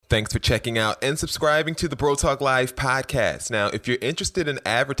Thanks for checking out and subscribing to the Bro Talk Live podcast. Now, if you're interested in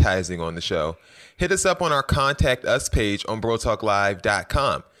advertising on the show, hit us up on our Contact Us page on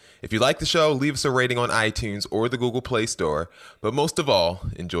brotalklive.com. If you like the show, leave us a rating on iTunes or the Google Play Store. But most of all,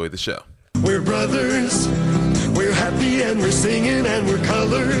 enjoy the show. We're brothers, we're happy and we're singing and we're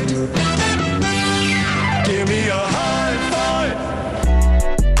colored. Give me a high five.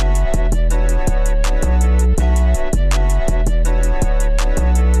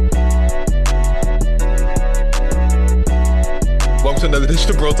 Welcome to another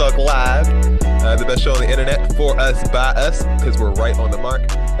edition of Bro Talk Live, the best show on the internet for us, by us, because we're right on the mark.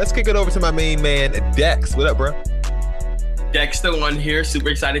 Let's kick it over to my main man, Dex. What up, bro? Dexter One here. Super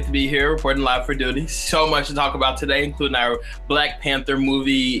excited to be here, reporting live for duty. So much to talk about today, including our Black Panther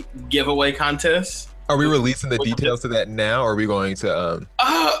movie giveaway contest. Are we releasing the details of that now, or are we going to,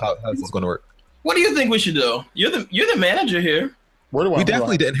 how's this going to work? What do you think we should do? You're the manager here. We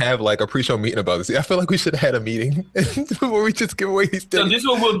definitely didn't have like a pre-show meeting about this. I feel like we should have had a meeting where we just give away these things. So this is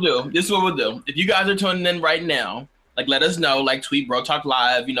what we'll do. If you guys are tuning in right now, like let us know, like tweet Bro Talk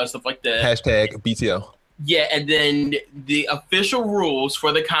Live, stuff like that. Hashtag BTL. Yeah, and then the official rules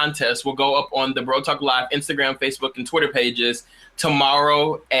for the contest will go up on the Bro Talk Live Instagram, Facebook, and Twitter pages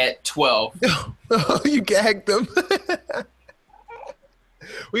tomorrow at 12. Oh, you gagged them.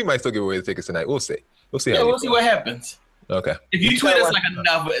 We might still give away the tickets tonight. We'll see. We'll see. Yeah, we'll see what happens. Okay. If you tweet us like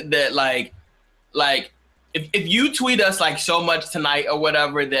enough that like if you tweet us like so much tonight or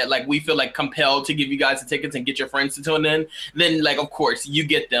whatever that like we feel like compelled to give you guys the tickets and get your friends to tune in, then like of course you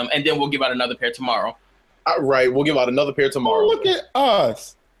get them, and then we'll give out another pair tomorrow. Right, we'll give out another pair tomorrow. Oh, look at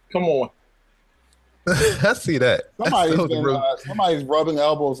us. Come on. I see that. Somebody's rubbing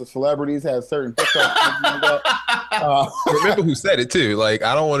elbows with celebrities, has certain pickups. Remember who said it too. Like,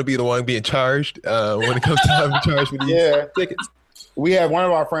 I don't want to be the one being charged when it comes time to charge for these tickets. We have one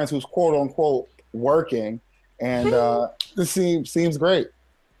of our friends who's quote unquote working, and this seems great.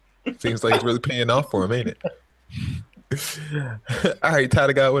 Seems like it's really paying off for him, ain't it? All right,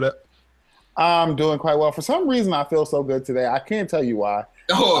 Tyler, God, what up? I'm doing quite well. For some reason, I feel so good today. I can't tell you why.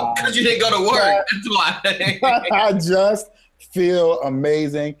 Oh, because you didn't go to work. That's why. I just feel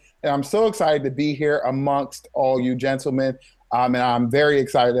amazing. And I'm so excited to be here amongst all you gentlemen. And I'm very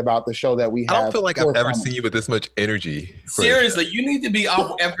excited about the show that we have. I don't feel like I've ever seen you with this much energy. Seriously, you need to be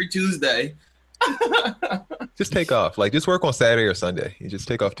off every Tuesday. Just take off. Like, just work on Saturday or Sunday. You just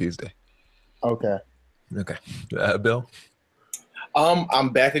take off Tuesday. Okay. Bill?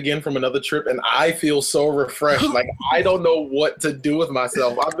 I'm back again from another trip, and I feel so refreshed. Like, I don't know what to do with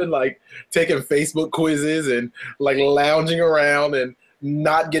myself. I've been like taking Facebook quizzes and like lounging around and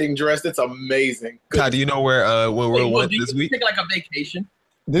not getting dressed. It's amazing. Todd, do you know where we went this week? Take like a vacation.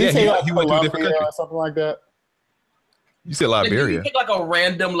 Did he say like he went to a different country or something like that? You said Liberia. Like, take like a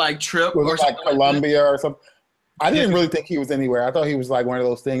random like trip or something like Colombia or something. I didn't really think he was anywhere. I thought he was like one of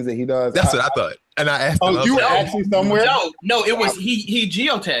those things that he does. That's what I thought. And I asked him. Oh, you were actually somewhere? No, it was he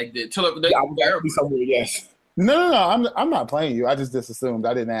geotagged it to I was actually somewhere. Yes. No. I'm not playing you. I just assumed.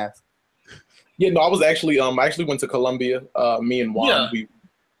 I didn't ask. Yeah, no, I was actually I actually went to Colombia. Me and Juan. Yeah. We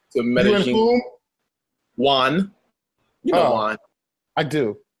to Medellin. You and whom? Juan. You know Juan. I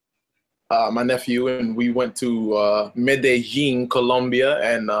do. My nephew, and we went to Medellin, Colombia,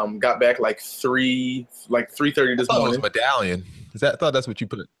 and got back like 3:30 this morning. It was Medallion. I thought that's what you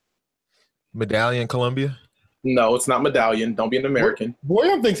put. Medallion, Colombia? No, it's not Medallion. Don't be an American.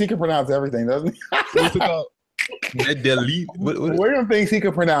 William thinks he can pronounce everything, doesn't he? What's it called? Medellin. William thinks he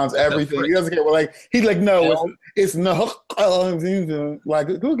can pronounce everything. He doesn't get he's like, no, it's no. Like,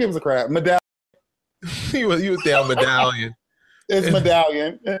 who gives a crap? Medallion. he was down Medallion. It's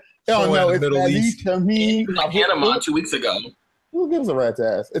Medallion. Oh no, it's Middle East. Panama 2 weeks ago. Who gives a rat's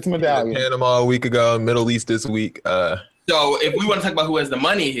ass? It's Medallion. Panama a week ago, Middle East this week. So if we want to talk about who has the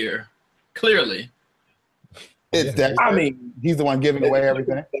money here, clearly, it's Dexter. I mean, he's the one giving away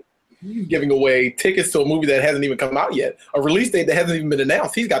everything. He's giving away tickets to a movie that hasn't even come out yet, a release date that hasn't even been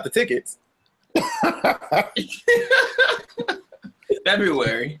announced. He's got the tickets.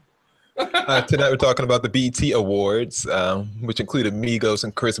 February. Tonight we're talking about the BET Awards, which included Migos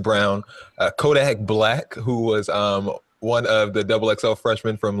and Chris Brown, Kodak Black, who was one of the XXL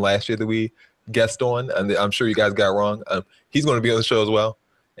freshmen from last year that we guest on, and I'm sure you guys got wrong. He's going to be on the show as well,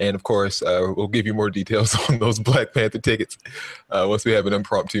 and of course, we'll give you more details on those Black Panther tickets once we have an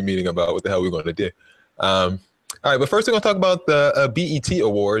impromptu meeting about what the hell we're going to do. All right, but first we're going to talk about the BET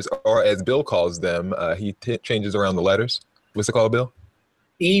Awards, or as Bill calls them. He changes around the letters. What's it called, Bill?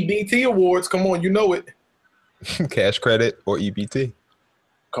 EBT Awards. Come on, you know it. Cash credit or EBT?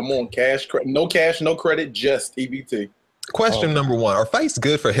 Come on, cash credit. No cash, no credit, just EBT. Question number one: are fights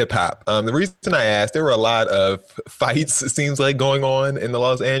good for hip hop? The reason I asked, there were a lot of fights, it seems like, going on in the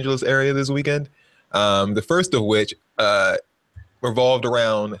Los Angeles area this weekend. The first of which revolved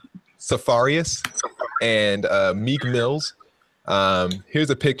around Safarius and Meek Mills. Here's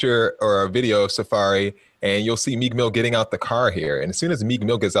a picture or a video of Safari, and you'll see Meek Mill getting out the car here. And as soon as Meek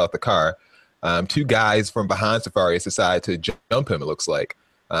Mill gets out the car, two guys from behind Safarius decide to jump him, it looks like.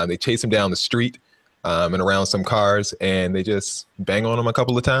 They chase him down the street and around some cars, and they just bang on him a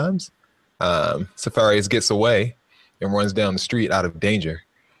couple of times. Safarius gets away and runs down the street out of danger.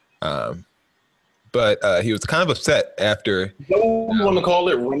 But he was kind of upset after. You want to call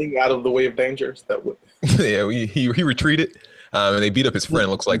it running out of the way of danger? Is that what? Yeah, he retreated, and they beat up his friend.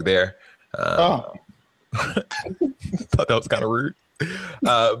 Looks like there. Thought that was kind of rude.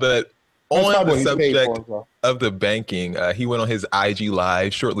 But on the subject of the banking, he went on his IG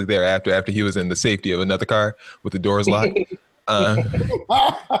live shortly thereafter, after he was in the safety of another car with the doors locked.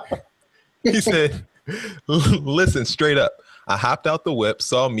 He said, "Listen, straight up, I hopped out the whip,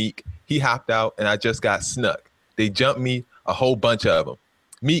 saw Meek. He hopped out, and I just got snuck. They jumped me, a whole bunch of them.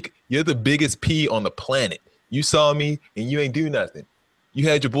 Meek, you're the biggest P on the planet. You saw me, and you ain't do nothing. You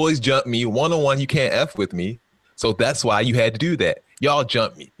had your boys jump me one-on-one. You can't F with me. So that's why you had to do that. Y'all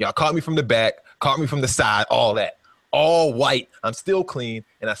jumped me. Y'all caught me from the back, caught me from the side, all that. All white. I'm still clean,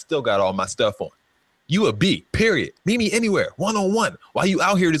 and I still got all my stuff on. You a B, period. Meet me anywhere, one-on-one. While you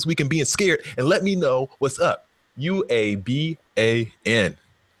out here this weekend being scared, and let me know what's up. UABAN."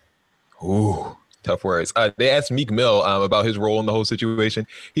 Ooh, tough words. They asked Meek Mill about his role in the whole situation.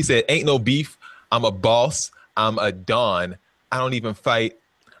 He said, "Ain't no beef. I'm a boss. I'm a Don. I don't even fight.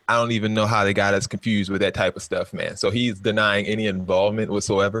 I don't even know how they got us confused with that type of stuff, man." So he's denying any involvement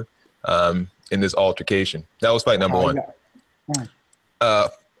whatsoever in this altercation. That was fight number one.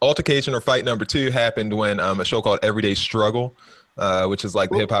 Altercation or fight number two happened when a show called Everyday Struggle, which is like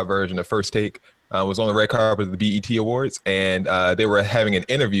the hip hop version of First Take, was on the red carpet of the BET Awards, and they were having an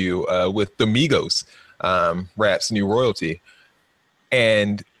interview with the Migos, rap's new royalty.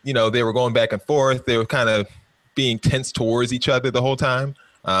 And, you know, they were going back and forth. They were kind of being tense towards each other the whole time.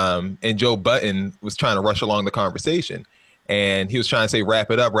 And Joe Budden was trying to rush along the conversation. And he was trying to say,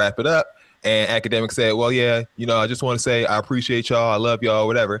 wrap it up, wrap it up. And Academic said, well, yeah, you know, I just want to say I appreciate y'all. I love y'all,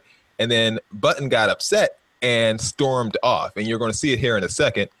 whatever. And then Budden got upset and stormed off. And you're going to see it here in a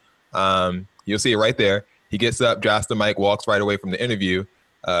second. You'll see it right there. He gets up, drops the mic, walks right away from the interview.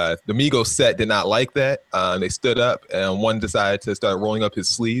 The Migos set did not like that. They stood up, and one decided to start rolling up his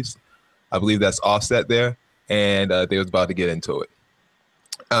sleeves. I believe that's Offset there. And they was about to get into it.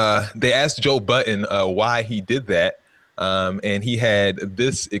 They asked Joe Budden why he did that. And he had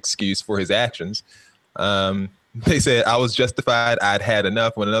this excuse for his actions. They said, "I was justified. I'd had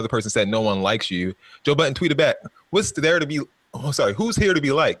enough." When another person said, "No one likes you," Joe Budden tweeted back, "What's there to be? Oh, sorry. Who's here to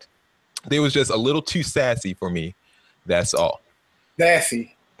be liked? They was just a little too sassy for me. That's all."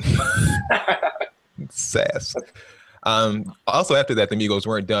 Sassy. Sass. Also, after that, the Migos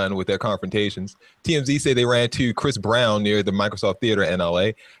weren't done with their confrontations. TMZ said they ran to Chris Brown near the Microsoft Theater in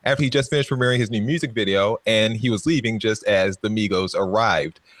LA after he just finished premiering his new music video, and he was leaving just as the Migos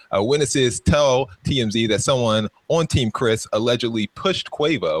arrived. Witnesses tell TMZ that someone on Team Chris allegedly pushed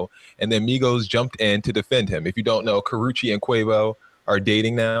Quavo, and then Migos jumped in to defend him. If you don't know, Karrueche and Quavo are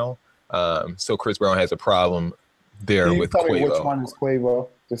dating now, so Chris Brown has a problem there with Quavo. Me which one is Quavo?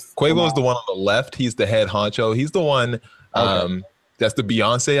 Quavo is the one on the left. He's the head honcho. He's the one that's the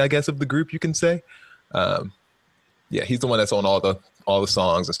Beyonce, I guess, of the group, you can say. Yeah, he's the one that's on all the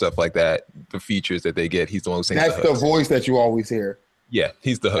songs and stuff like that. The features that they get, he's the one who sings. That's the voice that you always hear. Yeah,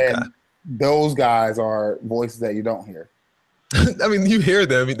 he's the hook guy. Those guys are voices that you don't hear. I mean, you hear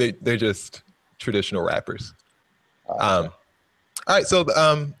them. I mean, they're just traditional rappers. All right, so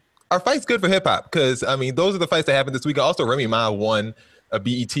our fight's good for hip hop because I mean those are the fights that happened this week. Also, Remy Ma won a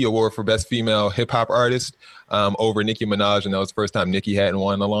BET award for best female hip hop artist over Nicki Minaj, and that was the first time Nicki hadn't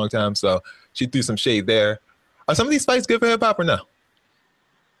won in a long time. So she threw some shade there. Are some of these fights good for hip hop or no?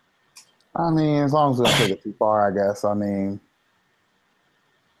 I mean, as long as we don't take it too far, I guess. I mean,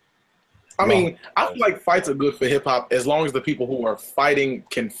 I feel like fights are good for hip hop as long as the people who are fighting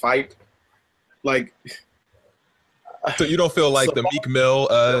can fight. Like, so you don't feel like the Meek Mill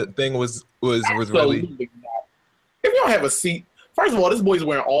thing was really? If you don't have a seat, first of all, this boy's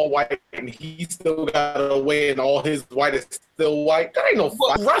wearing all white and he still got away, and all his white is still white. That ain't no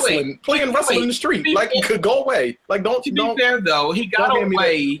wrestling. Playing wrestling in the street, like you could go away. Like don't. To be fair though, he got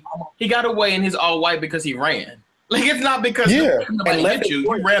away. He got away in his all white because he ran. Like it's not because nobody hit you.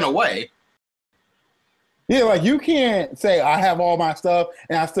 You ran away. Yeah, like you can't say I have all my stuff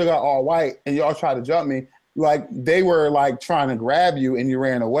and I still got all white and y'all try to jump me like they were like trying to grab you and you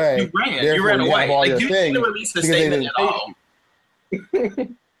ran away. You ran Therefore, away. have all Like your you things didn't release the because they statement didn't at all.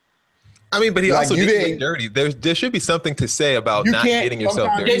 I mean, but he Like, also you did didn't- get dirty. There should be something to say about You not can't- getting yourself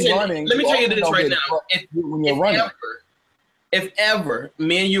sometimes dirty. Jason, running, let me tell you this don't right get now. when you're running. If ever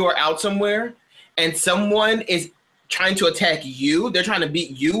me and you are out somewhere and someone is trying to attack you, they're trying to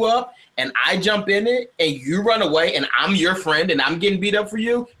beat you up, and I jump in it and you run away and I'm your friend and I'm getting beat up for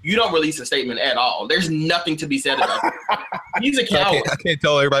you, you don't release a statement at all. There's nothing to be said about it. He's a coward. I can't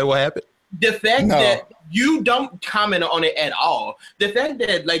tell everybody what happened. The fact No. that you don't comment on it at all, the fact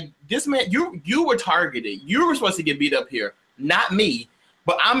that like this man, you were targeted. You were supposed to get beat up here, not me.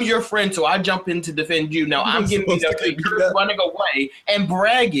 But I'm your friend, so I jump in to defend you. Now I'm getting beat up and you're running away and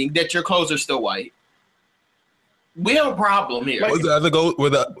bragging that your clothes are still white. We have a problem here. Was the other go?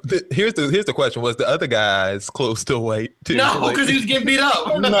 Here's the question: was the other guy's clothes still white too? No, Like- because he was getting beat up.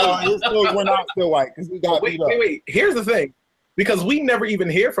 We're not still white because we got beat up. Wait. Here's the thing. Because we never even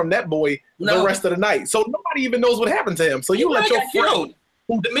hear from that boy the rest of the night. So nobody even knows what happened to him. So you let your friend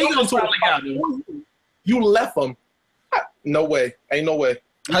The Migos probably got him. You left him. No way. Ain't no way.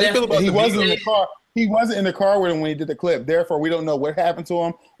 How do you feel about He the wasn't in Migos? the car. He wasn't in the car with him when he did the clip. Therefore, we don't know what happened to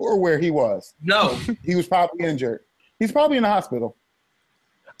him or where he was. No. He was probably injured. He's probably in the hospital.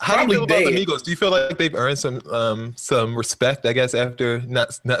 How do you feel about Probably the Migos? Do you feel like they've earned some respect? I guess after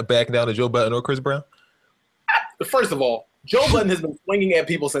not backing down to Joe Budden or Chris Brown. First of all, Joe Budden has been swinging at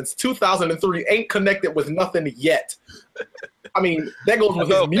people since 2003. Ain't connected with nothing yet. I mean, that goes I with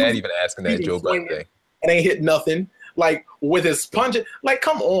his felt bad music. even asking that He's Joe Budden swinging thing. And ain't hit nothing. Like with his pungent, like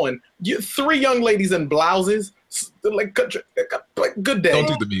come on, three young ladies in blouses, like good day.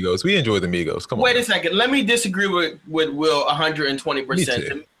 Don't do the Migos. We enjoy the Migos. Come on. Wait a second. Let me disagree with Will 120%. Me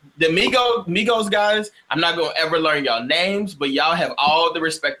too. The Migos guys, I'm not going to ever learn y'all names, but y'all have all the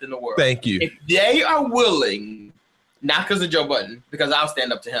respect in the world. Thank you. If they are willing, not because of Joe Budden, because I'll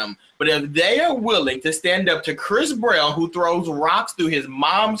stand up to him, but if they are willing to stand up to Chris Brown, who throws rocks through his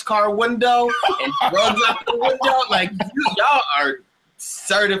mom's car window and drugs out the window, like y'all are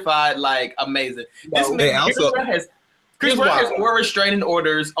certified, like amazing. This No, man, also- Chris Brown has more restraining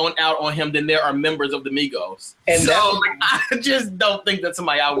orders out on him than there are members of the Migos. And so I just don't think that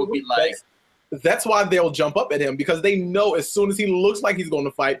somebody I would be like. That's why they'll jump up at him because they know as soon as he looks like he's going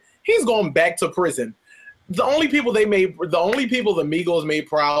to fight, he's going back to prison. The only people the Migos made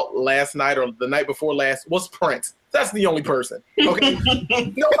proud last night or the night before last was Prince. That's the only person. Okay,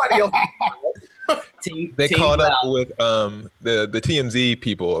 nobody else. They caught up with the TMZ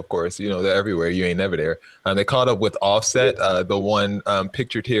people, of course. You know, they're everywhere. You ain't never there. They caught up with Offset, the one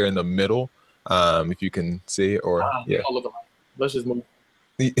pictured here in the middle, if you can see, or yeah. Let's just move.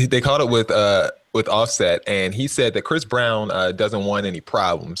 They caught up with Offset, and he said that Chris Brown doesn't want any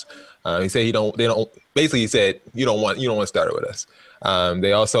problems. He said he don't. Basically, he said you don't want to start it with us.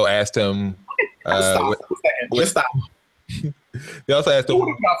 They also asked him. Just stop. They also asked him. Who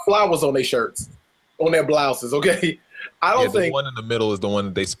got flowers on their shirts, on their blouses? Okay, I don't The think. one in the middle is the one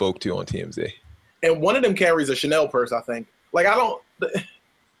that they spoke to on TMZ. And one of them carries a Chanel purse. I think. Like I don't.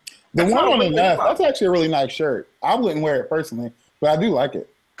 The one on the left, that's actually a really nice shirt. I wouldn't wear it personally, but I do like it.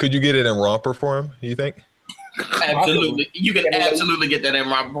 Could you get it in romper for him? You think? Absolutely, you can absolutely get that in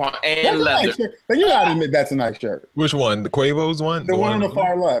Rob and That's a leather. nice shirt. You gotta admit that's a nice shirt. Which one? The Quavo's one? The one on the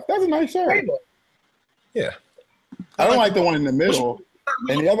far left. That's a nice shirt. Yeah. I don't like the one in the middle.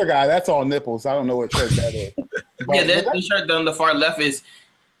 And the other guy, that's all nipples. I don't know what shirt that is. But, Yeah, that shirt on the far left it's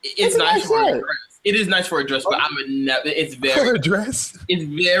a nice nice for a shirt. dress. It is nice for a dress, but it's For very a dress? it's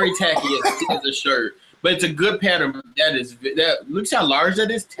very tacky as a shirt. But it's a good pattern. That looks how large that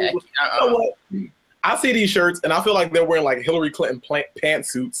is. Tacky. You know what? I see these shirts and I feel like they're wearing like Hillary Clinton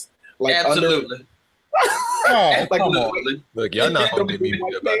pantsuits. Like Absolutely. oh, come on. Absolutely. Look, y'all not gonna get me to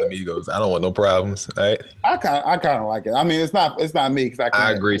about the Migos. I don't want no problems. All right. I kind of like it. I mean, it's not me because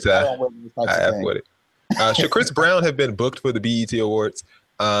I agree, Ty. don't wear these types I of have things. with it. Should Chris Brown have been booked for the BET Awards?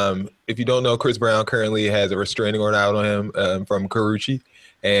 If you don't know, Chris Brown currently has a restraining order out on him from Karrueche.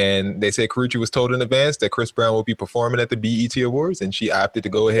 And they said Karrueche was told in advance that Chris Brown will be performing at the BET Awards, and she opted to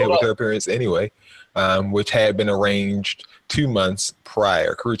go ahead with her appearance anyway, which had been arranged 2 months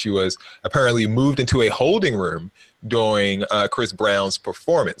prior. Karrueche was apparently moved into a holding room during Chris Brown's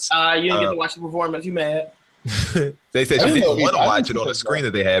performance. You didn't get to watch the performance. You mad? They said I she didn't know didn't he- want to I watch didn't it on see the that. screen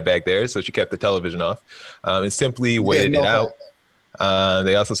that they had back there, so she kept the television off and simply waited it out.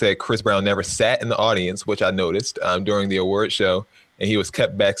 They also said Chris Brown never sat in the audience, which I noticed during the award show, and he was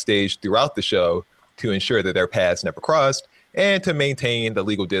kept backstage throughout the show to ensure that their paths never crossed and to maintain the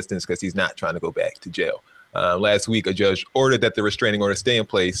legal distance because he's not trying to go back to jail. Last week, a judge ordered that the restraining order stay in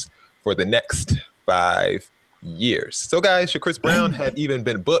place for the next 5 years. So, guys, should Chris Brown have even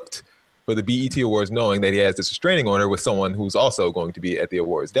been booked for the BET Awards, knowing that he has this restraining order with someone who's also going to be at the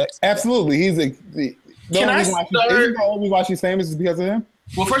awards? Dex? Absolutely. The only reason why she's famous is because of him.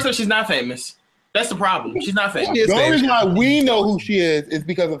 Well, first of all, she's not famous. That's the problem. She's not famous. The only reason why we know who she is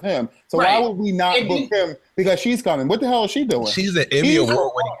because of him. So why would we not book him because she's coming? What the hell is she doing? She's an Emmy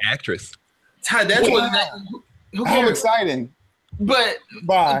Award-winning actress. Ty, that's what. Who cares? How exciting! But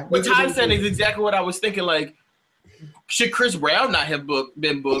Bye. What Ty said is exactly what I was thinking. Like, should Chris Brown not have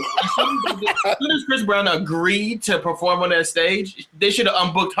been booked? As soon as Chris Brown agreed to perform on that stage, they should have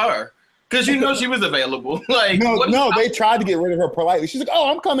unbooked her. Because she was available. Like no, they tried to get rid of her politely. She's like,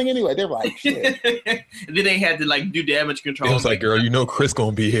 "Oh, I'm coming anyway." They were like, "Shit." Then they had to like do damage control. It was like, "Girl, you know Chris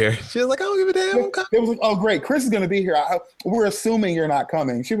gonna be here." She was like, "I don't give a damn." I'm coming. It was like, "Oh, great, Chris is gonna be here. We're assuming you're not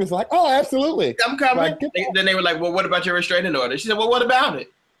coming." She was like, "Oh, absolutely, I'm coming." Like, then they were like, "Well, what about your restraining order?" She said, "Well, what about it?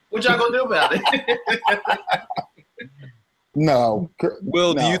 What y'all gonna do about it?" No.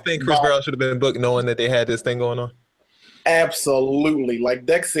 Will, do you think Chris Brown should have been booked knowing that they had this thing going on? Absolutely. Like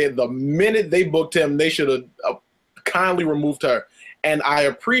Dex said, the minute they booked him, they should have kindly removed her. And I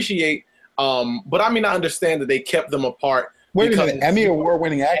appreciate, but I mean, I understand that they kept them apart. Wait a minute, Emmy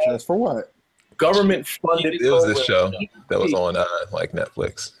Award-winning actress for what? Government funded. It was this show that was on like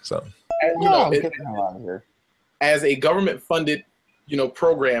Netflix. So, as a government funded,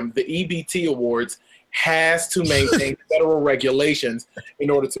 program, the EBT Awards has to maintain federal regulations in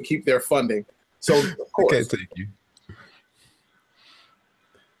order to keep their funding. So, of course, I can't take you.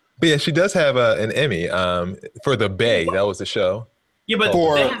 But yeah, she does have an Emmy for The Bay. That was the show. Yeah, but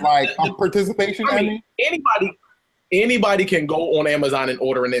for participation Emmy. Anybody can go on Amazon and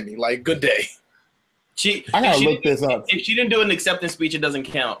order an Emmy. Like, good day. I gotta look this up. If she didn't do an acceptance speech, it doesn't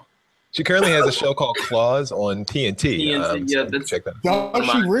count. She currently has a show called Claws on TNT. Check that.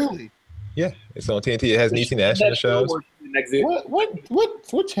 Does she really? Yeah, it's on TNT. It has Niecy Nash in the shows.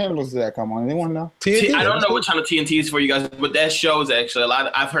 What channel does that come on? Anyone know? TNT. I don't know what channel TNT is for you guys, but that show is actually a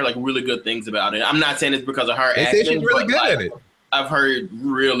lot. I've heard like really good things about it. I'm not saying it's because of her acting. They say she's really good at it. I've heard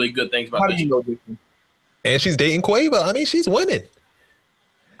really good things about it. How do you know this? And she's dating Quavo. I mean, she's winning.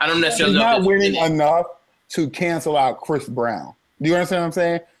 I don't necessarily know. She's not winning enough to cancel out Chris Brown. Do you understand what I'm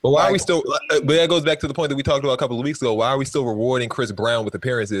saying? But why are we still? But that goes back to the point that we talked about a couple of weeks ago. Why are we still rewarding Chris Brown with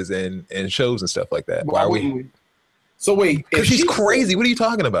appearances and shows and stuff like that? Why are we? So wait, because she's crazy. What are you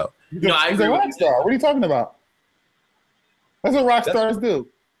talking about? No, I agree. She's a rock star. What are you talking about? That's what rock stars do.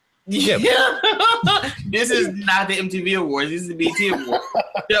 Yeah. This is not the MTV Awards. This is the BET Awards.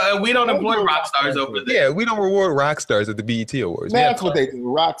 We don't employ rock stars over there. Yeah, we don't reward rock stars at the BET Awards. That's what they do.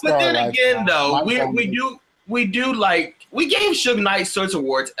 Rock star. But then again, though, we do like we gave Suge Knight Source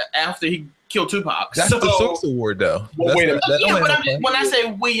Awards after he killed Tupac. That's the Source Award, though. Well, wait a minute. When I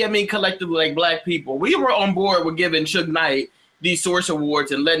say we, I mean collectively, like black people. We were on board with giving Suge Knight these Source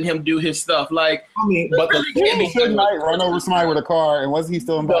Awards and letting him do his stuff. Like, I mean, but Suge Knight run over somebody with a car, and wasn't he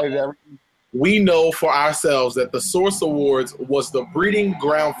still invited to everything? We know for ourselves that the Source Awards was the breeding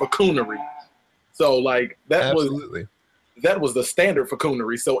ground for coonery. So, like, that was the standard for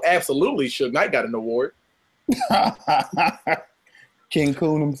coonery. So, absolutely, Suge Knight got an award. King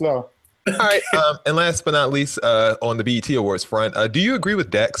Coon himself. All right, and last but not least, on the BET Awards front, do you agree with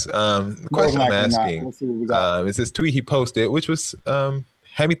Dex? The question I'm asking is this tweet he posted, which was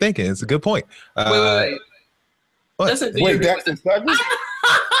had me thinking. It's a good point. Wait. Wait, Dex is subject?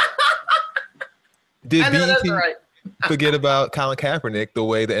 Did BET right. forget about Colin Kaepernick the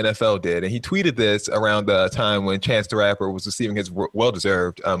way the NFL did? And he tweeted this around the time when Chance the Rapper was receiving his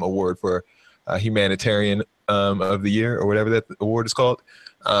well-deserved award for Humanitarian of the Year, or whatever that award is called.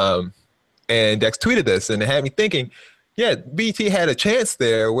 And Dex tweeted this, and it had me thinking, yeah, BET had a chance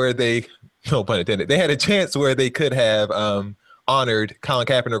there where they, no pun intended, they had a chance where they could have honored Colin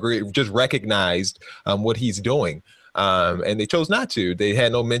Kaepernick, or just recognized what he's doing. And they chose not to. They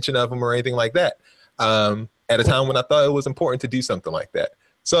had no mention of him or anything like that at a time when I thought it was important to do something like that.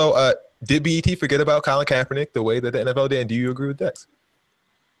 So did BET forget about Colin Kaepernick the way that the NFL did? And do you agree with Dex?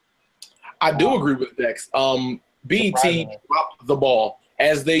 I do agree with Dex. BET dropped the ball,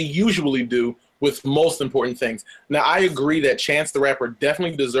 as they usually do with most important things. Now, I agree that Chance the Rapper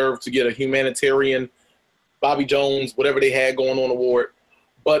definitely deserved to get a humanitarian, Bobby Jones, whatever they had going on award.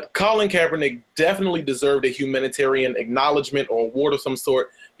 But Colin Kaepernick definitely deserved a humanitarian acknowledgement or award of some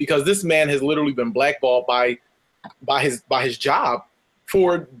sort, because this man has literally been blackballed by his job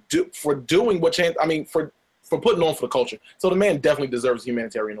for doing what Chance, for putting on for the culture. So the man definitely deserves a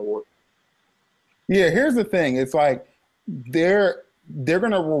humanitarian award. Yeah, here's the thing. It's like they're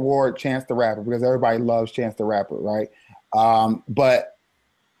going to reward Chance the Rapper because everybody loves Chance the Rapper, right? But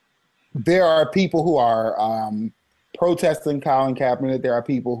there are people who are protesting Colin Kaepernick. There are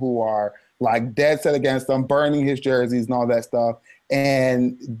people who are like dead set against him, burning his jerseys and all that stuff.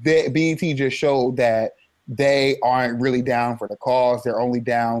 And BET just showed that they aren't really down for the cause. They're only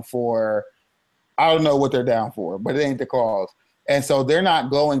down for, I don't know what they're down for, but it ain't the cause. And so they're not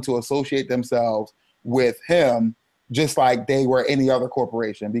going to associate themselves with him just like they were any other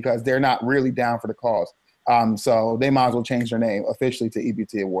corporation because they're not really down for the cause. So they might as well change their name officially to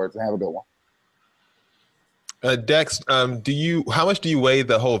EBT Awards and have a good one. Dex, how much do you weigh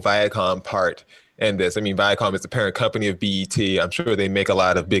the whole Viacom part in this? I mean, Viacom is the parent company of BET. I'm sure they make a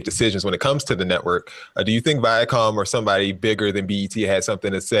lot of big decisions when it comes to the network. Do you think Viacom or somebody bigger than BET had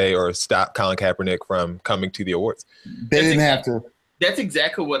something to say or stop Colin Kaepernick from coming to the awards? They didn't have to. That's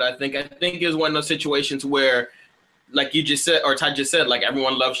exactly what I think. I think it's one of those situations where, like you just said, or Ty just said, like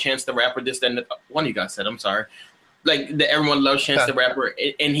everyone loves Chance the Rapper. This, then one of you guys said, I'm sorry. Like everyone loves Chance the Rapper,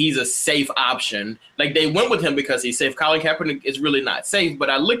 and he's a safe option. Like they went with him because he's safe. Colin Kaepernick is really not safe. But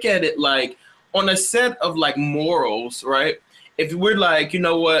I look at it like on a set of like morals, right? If we're like, you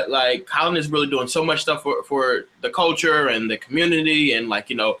know what, like Colin is really doing so much stuff for the culture and the community, and like,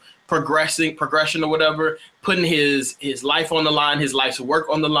 you know, progression or whatever, putting his life on the line, his life's work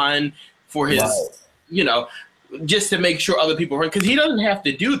on the line for his, you know, just to make sure other people are, because he doesn't have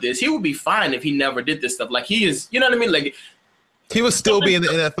to do this. He would be fine if he never did this stuff. Like he is, you know what I mean? Like he would still be in the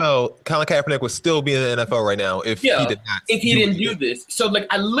NFL. Colin Kaepernick would still be in the NFL right now if he did not. If he didn't do this. So like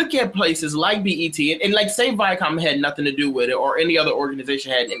I look at places like BET and like say Viacom had nothing to do with it or any other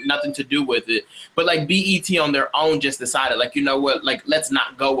organization had nothing to do with it, but like BET on their own just decided like, you know what, like let's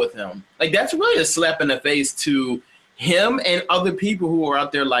not go with him. Like that's really a slap in the face to him and other people who are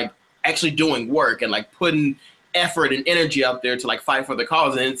out there like actually doing work and like putting effort and energy out there to like fight for the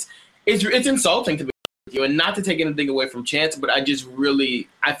cause. And it's insulting to be with you, and not to take anything away from Chance, but I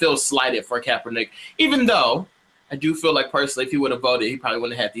feel slighted for Kaepernick, even though I do feel like personally if he would have voted, he probably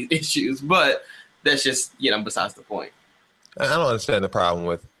wouldn't have had these issues, but that's just, you know, besides the point. I don't understand the problem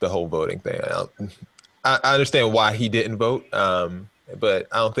with the whole voting thing. I understand why he didn't vote, but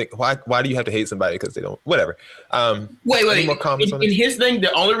I don't think why do you have to hate somebody because they don't, whatever. Wait. In his thing, the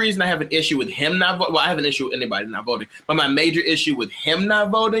only reason I have an issue with him not voting, well, I have an issue with anybody not voting, but my major issue with him not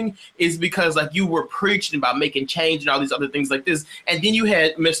voting is because like you were preaching about making change and all these other things like this, and then you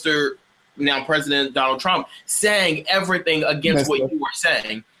had Mr. now President Donald Trump saying everything against what you were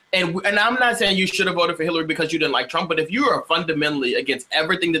saying. And I'm not saying you should have voted for Hillary because you didn't like Trump, but if you are fundamentally against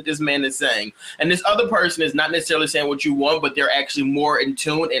everything that this man is saying, and this other person is not necessarily saying what you want, but they're actually more in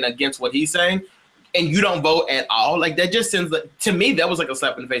tune and against what he's saying, and you don't vote at all, like that just seems like, to me, that was like a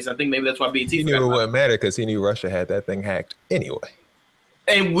slap in the face. I think maybe that's why BET. He knew it wouldn't matter because he knew Russia had that thing hacked anyway.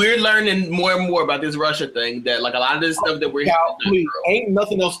 And we're learning more and more about this Russia thing, that like a lot of this stuff that we're hearing. Ain't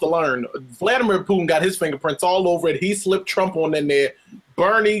nothing else to learn. Vladimir Putin got his fingerprints all over it. He slipped Trump on in there.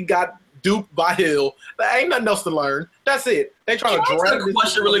 Bernie got duped by Hill. There ain't nothing else to learn. That's it. They trying to drag this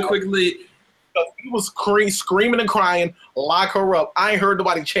question really quickly. He was screaming and crying, lock her up. I ain't heard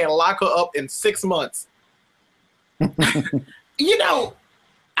nobody chant lock her up in 6 months. You know,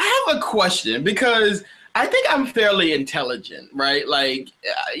 I have a question because I think I'm fairly intelligent, right? Like,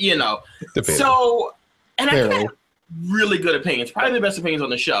 you know. So, and I think I have really good opinions, probably the best opinions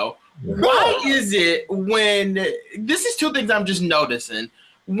on the show. Why is it when this is two things I'm just noticing?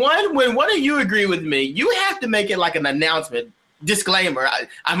 One, when one of you agree with me, you have to make it like an announcement, disclaimer.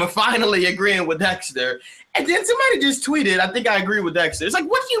 I'm finally agreeing with Dexter, and then somebody just tweeted, "I think I agree with Dexter." It's like,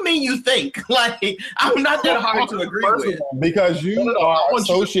 what do you mean you think? Like, I'm not that hard to agree with. Because you are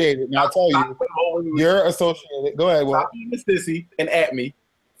associated. And I'll tell you, you're associated. Go ahead, Will. Miss Sissy and at me,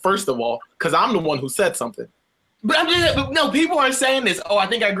 first of all, because I'm the one who said something. But no, people are saying this. Oh, I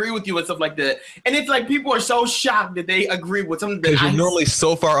think I agree with you and stuff like that. And it's like people are so shocked that they agree with something that because you're normally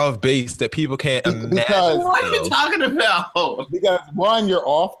so far off base that people can't imagine. What are you talking about? Because one, you're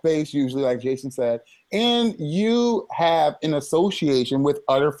off base usually, like Jason said, and you have an association with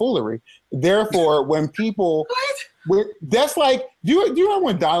utter foolery. Therefore, when people, that's like, do you remember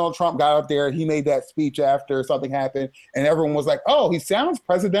when Donald Trump got up there and he made that speech after something happened, and everyone was like, "Oh, he sounds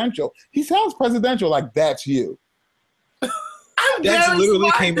presidential. He sounds presidential." Like that's you. Dex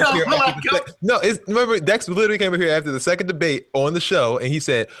literally came up here remember Dex literally came up here after the second debate on the show, and he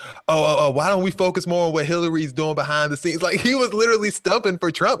said, "Oh, why don't we focus more on what Hillary's doing behind the scenes?" Like he was literally stumping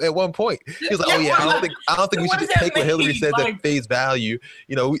for Trump at one point. He was like, "Oh yeah, I don't think we should just take what Hillary said at face value.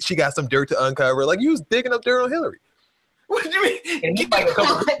 You know, she got some dirt to uncover." Like you was digging up dirt on Hillary. What do you mean?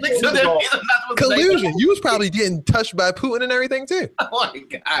 Collusion. You was probably getting touched by Putin and everything too. Oh my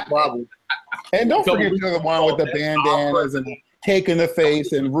God. Probably. And don't forget you're the one with the bandanas cake in the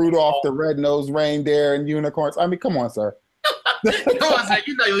face and Rudolph the red-nosed reindeer and unicorns. I mean, come on, sir. Come on, sir.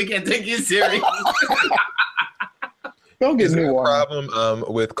 You know we can't take you serious. Don't get Is there new a one.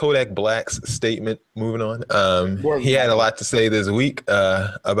 problem with Kodak Black's statement? Moving on, he had a lot to say this week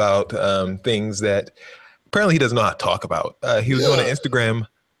about things that apparently he doesn't know how to talk about. He was doing an Instagram.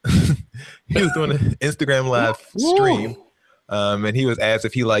 He was doing an Instagram live stream, and he was asked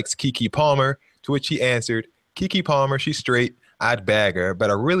if he likes Keke Palmer. To which he answered, "Keke Palmer, she's straight. I'd bag her,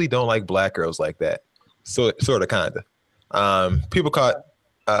 but I really don't like black girls like that." So sort of, kinda. People caught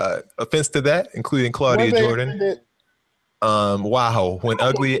offense to that, including Claudia Jordan. Wow, when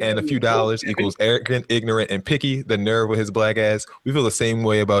ugly and a few dollars equals arrogant, ignorant, and picky, the nerve with his black ass. We feel the same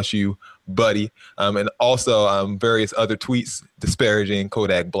way about you, buddy. And also various other tweets disparaging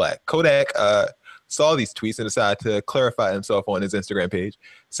Kodak Black. Kodak saw these tweets and decided to clarify himself on his Instagram page,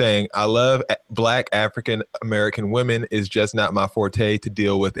 saying, "I love black African American women. Is just not my forte to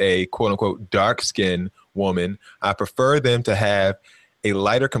deal with a quote unquote dark skinned woman. I prefer them to have a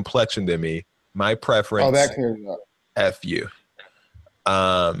lighter complexion than me. My preference." Oh, that clears it up. F you.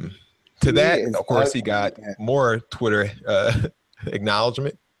 To that, of course, he got more Twitter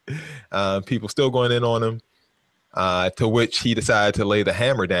acknowledgement. People still going in on him. To which he decided to lay the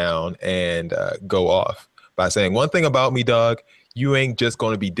hammer down and go off by saying, "One thing about me, dog, you ain't just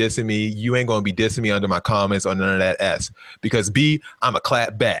going to be dissing me. You ain't going to be dissing me under my comments or none of that S. Because B, I'm a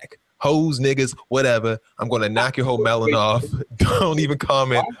clap back. Hoes, niggas, whatever. I'm going to knock your whole melon off. Don't even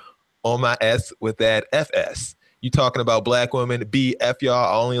comment on my S with that FS. You talking about black women? B, F y'all,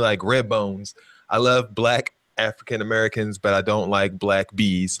 I only like red bones. I love black African Americans, but I don't like black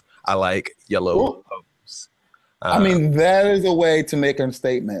bees. I like yellow hoes." I mean, that is a way to make a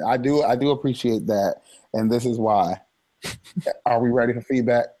statement. I do appreciate that, and this is why. Are we ready for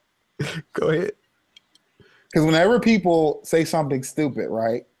feedback? Go ahead. Because whenever people say something stupid,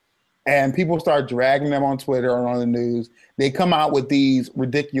 right, and people start dragging them on Twitter or on the news, they come out with these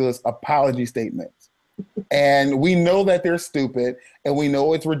ridiculous apology statements. And we know that they're stupid and we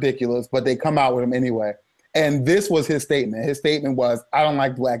know it's ridiculous, but they come out with them anyway. And this was his statement. His statement was, "I don't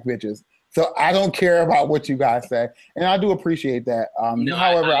like black bitches. So I don't care about what you guys say." And I do appreciate that.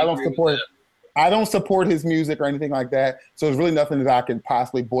 However, I don't support his music or anything like that. So there's really nothing that I could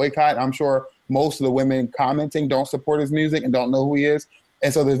possibly boycott. I'm sure most of the women commenting don't support his music and don't know who he is.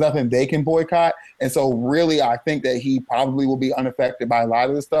 And so there's nothing they can boycott. And so really, I think that he probably will be unaffected by a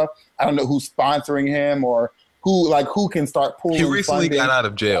lot of this stuff. I don't know who's sponsoring him or who can start pulling. He recently funding. got out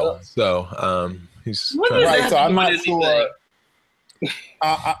of jail. So he's right. So I'm not sure.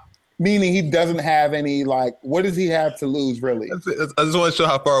 Meaning he doesn't have any, what does he have to lose, really? I just want to show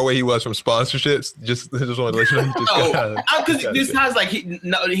how far away he was from sponsorships. Just want to let you know. Because this sounds like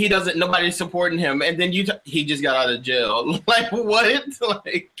he doesn't. Nobody's supporting him, and then he just got out of jail. Like what?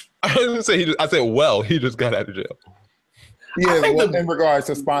 Like I didn't say I said he just got out of jail. Yeah, in regards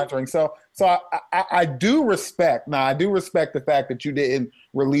to sponsoring. So I do respect. Now I do respect the fact that you didn't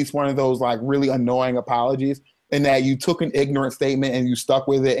release one of those really annoying apologies, and that you took an ignorant statement and you stuck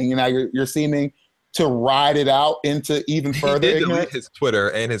with it, and now you're seeming to ride it out into even further He did ignorance. delete his Twitter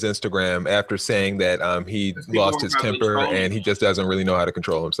and his Instagram after saying that he lost his temper and he just doesn't really know how to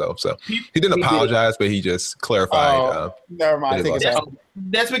control himself. So he didn't apologize, but he just clarified. Never mind.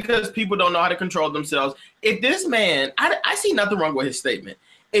 That's because people don't know how to control themselves. If this man, I see nothing wrong with his statement.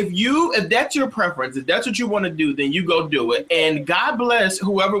 If that's your preference, if that's what you want to do, then you go do it. And God bless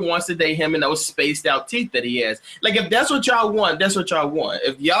whoever wants to date him and those spaced out teeth that he has. Like, if that's what y'all want, that's what y'all want.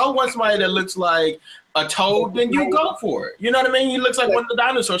 If y'all want somebody that looks like a toad, then you go for it. You know what I mean? He looks like one of the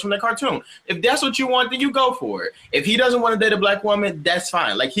dinosaurs from that cartoon. If that's what you want, then you go for it. If he doesn't want to date a black woman, that's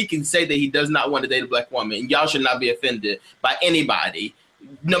fine. Like, he can say that he does not want to date a black woman. And y'all should not be offended by anybody,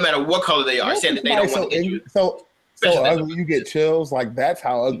 no matter what color they are, saying that they don't want to get you. So ugly, you get chills. Like, that's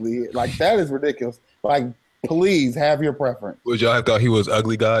how ugly. Like, that is ridiculous. Like, please have your preference. Would y'all have thought he was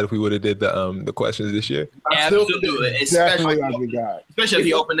ugly God if we would have did the questions this year? Absolutely, definitely ugly God. Especially if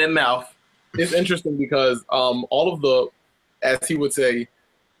he opened that mouth. It's interesting because all of the, as he would say,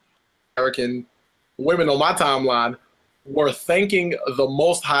 American women on my timeline were thanking the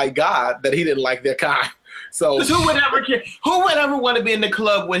Most High God that he didn't like their kind. So who would ever care? Who would ever want to be in the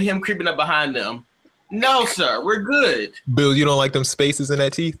club with him creeping up behind them? No, sir, we're good. Bill, you don't like them spaces in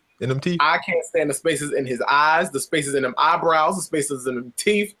them teeth? I can't stand the spaces in his eyes, the spaces in them eyebrows, the spaces in them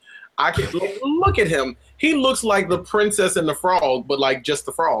teeth. I can't look at him. He looks like the Princess and the Frog, but like just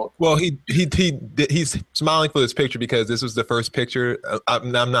the frog. Well, he's smiling for this picture because this was the first picture.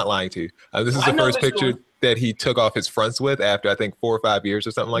 I'm not lying to you. This is the first picture that he took off his fronts with after I think 4 or 5 years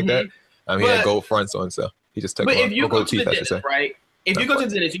or something like that. He had gold fronts on. So He just took But them if out. you Or go gold to the teeth, I should dentist, say. right? If you go to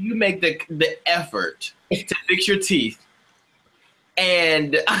the dentist, you make the effort to fix your teeth,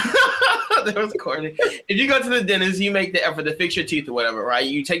 and that was corny. If you go to the dentist, you make the effort to fix your teeth or whatever, right?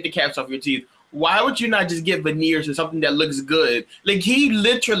 You take the caps off your teeth. Why would you not just get veneers or something that looks good? Like, he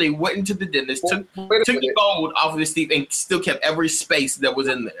literally went into the dentist, took the gold off of his teeth, and still kept every space that was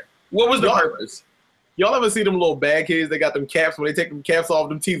in there. What was the purpose? Y'all ever see them little bad kids? They got them caps. When they take them caps off,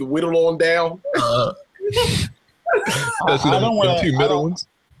 them teeth whittle on down. Especially the two middle ones.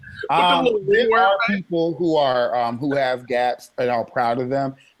 There are people who have gaps and are proud of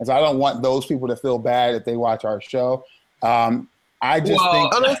them, and so I don't want those people to feel bad if they watch our show. I just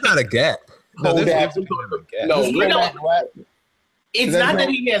think oh, no, it's not a gap. No, Kodak- It's not that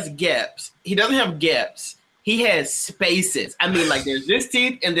he has gaps. He doesn't have gaps. He has spaces. I mean, like, there's this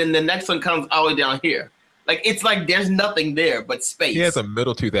teeth, and then the next one comes all the way down here. Like, it's like there's nothing there but space. He has a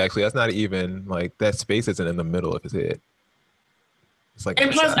middle tooth, actually. That's not even, like, that space isn't in the middle of his head. It's like,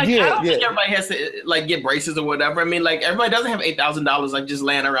 and plus, like, I don't think everybody has to, like, get braces or whatever. I mean, like, everybody doesn't have $8,000, like, just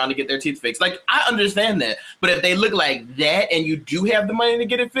laying around to get their teeth fixed. Like, I understand that. But if they look like that and you do have the money to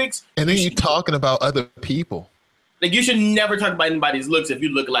get it fixed. And then you're talking about other people. Like, you should never talk about anybody's looks if you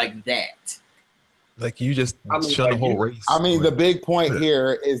look like that. Like, you just shun the whole race. I mean, the big point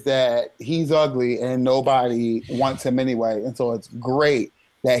here is that he's ugly and nobody wants him anyway. And so it's great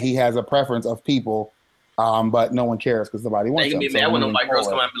that he has a preference of people, but no one cares because nobody wants him. They can be mad when white girls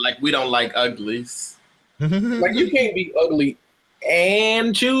come out and be like, we don't like uglies. Like, you can't be ugly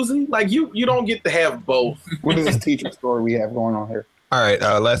and choosy. Like, you don't get to have both. What is this teacher story we have going on here? All right,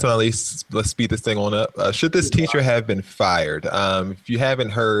 last but not least, let's speed this thing on up. Should this teacher have been fired? If you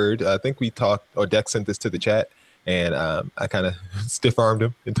haven't heard, I think we talked, or Dex sent this to the chat, and I kind of stiff-armed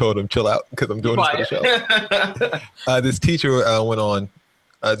him and told him, chill out, because I'm doing this for the show. This teacher went on,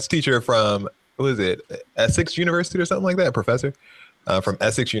 this teacher from, what is it, Essex University or something like that, professor from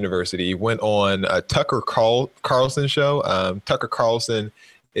Essex University, went on a Tucker Carlson show. Tucker Carlson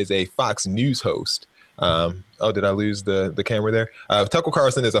is a Fox News host. Oh, did I lose the camera there? Tucker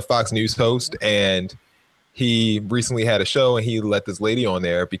Carlson is a Fox News host, and he recently had a show, and he let this lady on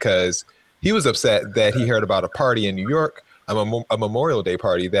there because he was upset that he heard about a party in New York, a Memorial Day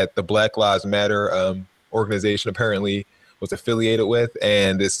party that the Black Lives Matter organization apparently was affiliated with,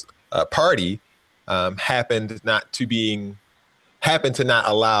 and this party happened to not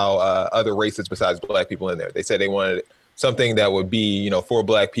allow other races besides Black people in there. They said they wanted something that would be, for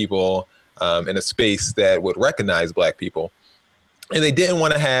Black people. In a space that would recognize Black people. And they didn't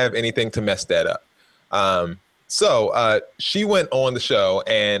want to have anything to mess that up. So she went on the show,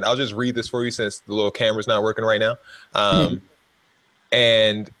 and I'll just read this for you since the little camera's not working right now.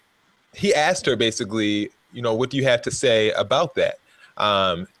 And he asked her basically, what do you have to say about that?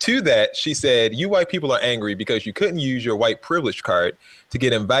 To that, she said, you white people are angry because you couldn't use your white privilege card to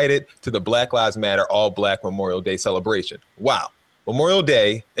get invited to the Black Lives Matter All Black Memorial Day celebration. Wow. Memorial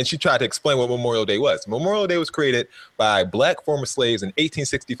Day, and she tried to explain what Memorial Day was. Memorial Day was created by Black former slaves in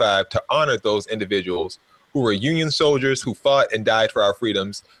 1865 to honor those individuals who were Union soldiers who fought and died for our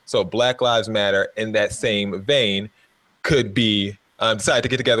freedoms. So Black Lives Matter, in that same vein, could be decided to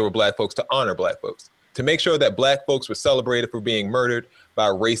get together with Black folks to honor Black folks, to make sure that Black folks were celebrated for being murdered by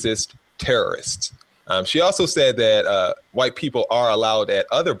racist terrorists. She also said that white people are allowed at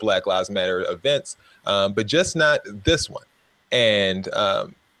other Black Lives Matter events, but just not this one. And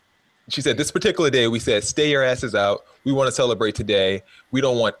she said, this particular day, we said, stay your asses out. We want to celebrate today. We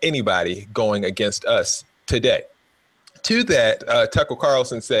don't want anybody going against us today. To that, Tucker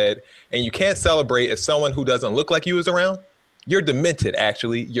Carlson said, and you can't celebrate if someone who doesn't look like you is around. You're demented,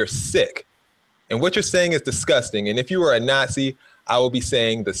 actually. You're sick. And what you're saying is disgusting. And if you were a Nazi, I will be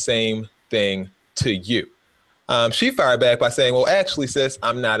saying the same thing to you. She fired back by saying, well, actually, sis,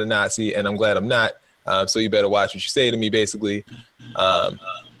 I'm not a Nazi, and I'm glad I'm not. So you better watch what you say to me, basically. And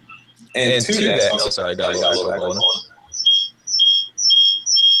to that, oh, sorry, I got a lot going on.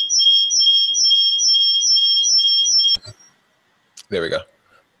 There we go.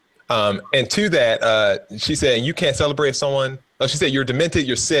 And to that, she said, you can't celebrate someone. Oh, she said, you're demented,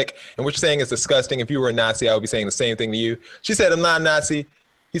 you're sick, and what you're saying is disgusting. If you were a Nazi, I would be saying the same thing to you. She said, I'm not a Nazi.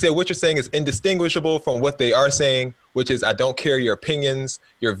 He said, what you're saying is indistinguishable from what they are saying, which is, I don't care your opinions,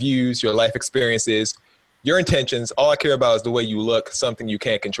 your views, your life experiences, your intentions. All I care about is the way you look, something you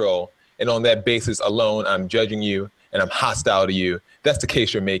can't control. And on that basis alone, I'm judging you and I'm hostile to you. That's the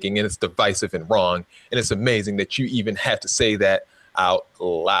case you're making, and it's divisive and wrong. And it's amazing that you even have to say that out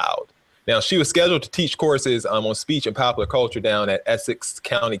loud. Now, she was scheduled to teach courses on speech and popular culture down at Essex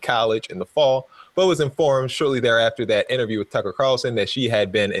County College in the fall, but was informed shortly thereafter that interview with Tucker Carlson that she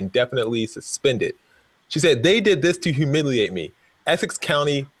had been indefinitely suspended. She said, "They did this to humiliate me. Essex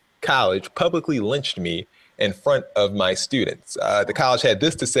County College publicly lynched me in front of my students." The college had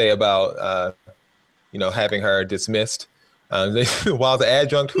this to say about, having her dismissed. While the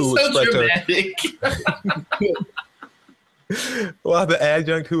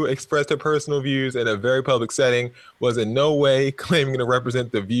adjunct who expressed her personal views in a very public setting was in no way claiming to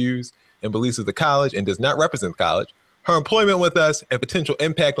represent the views and beliefs of the college and does not represent the college, her employment with us and potential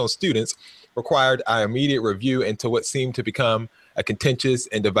impact on students required our immediate review into what seemed to become a contentious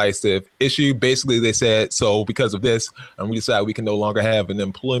and divisive issue. Basically, they said, so because of this, we decided we can no longer have an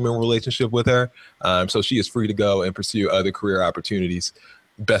employment relationship with her. So she is free to go and pursue other career opportunities.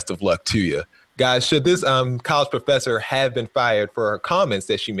 Best of luck to you. Guys, should this college professor have been fired for her comments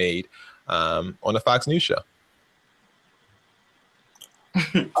that she made on the Fox News show?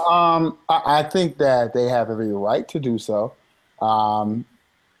 I think that they have every right to do so.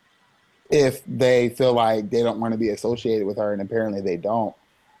 If they feel like they don't want to be associated with her, and apparently they don't.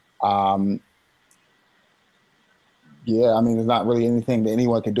 There's not really anything that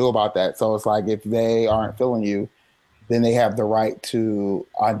anyone can do about that. So it's like, if they aren't feeling you, then they have the right to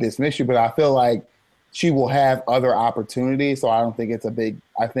dismiss you. But I feel like she will have other opportunities. So I don't think it's a big,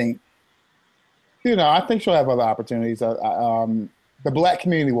 I think she'll have other opportunities. The Black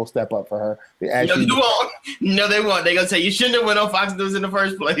community will step up for her. No, they won't. They're going to say, you shouldn't have went on Fox News in the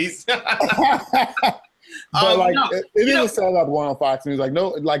first place. But it is a setup going on Fox News. Like, no,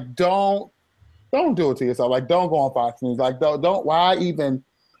 like, don't do it to yourself. Like, don't go on Fox News. Like, don't, why even,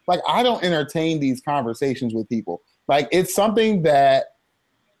 like, I don't entertain these conversations with people. Like, it's something that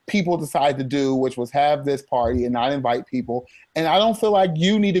people decide to do, which was have this party and not invite people. And I don't feel like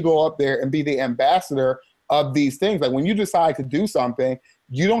you need to go up there and be the ambassador of these things. Like, when you decide to do something,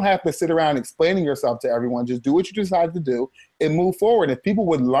 you don't have to sit around explaining yourself to everyone. Just do what you decide to do and move forward. If people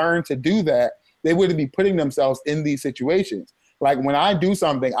would learn to do that, they wouldn't be putting themselves in these situations. Like, when I do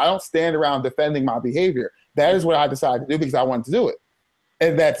something, I don't stand around defending my behavior. That is what I decided to do because I wanted to do it.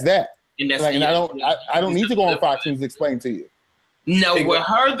 And that's that. And I don't need to go on Fox News to explain to you. No, with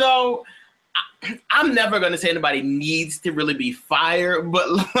her though, I'm never going to say anybody needs to really be fired, but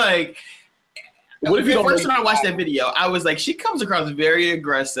like, the first time I watched that video, I was like, she comes across very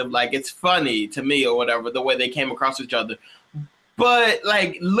aggressive. Like, it's funny to me or whatever, the way they came across each other. But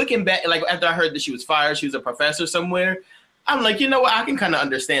like, looking back, like after I heard that she was fired, she was a professor somewhere, I'm like, you know what? I can kind of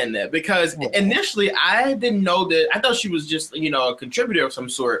understand that, because initially I didn't know that. I thought she was just, a contributor of some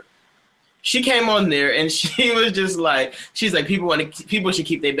sort. She came on there and she was just like, she's like, people should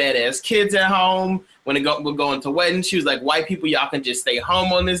keep their badass kids at home when we're going to weddings. She was like, white people, y'all can just stay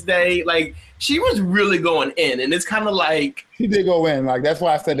home on this day. Like, she was really going in, and it's kind of like, she did go in. Like, that's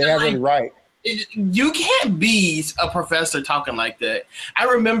why I said they have it right. You can't be a professor talking like that. I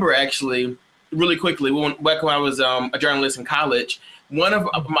remember actually, really quickly, back when I was a journalist in college, one of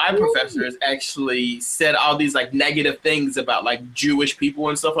my professors actually said all these like negative things about like Jewish people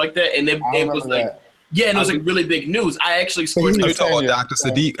and stuff like that, and it was like, it was like really big news. I actually scored. You're talking about Dr.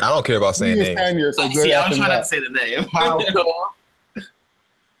 Sadiq. I don't care about saying names. I was trying not to say the name.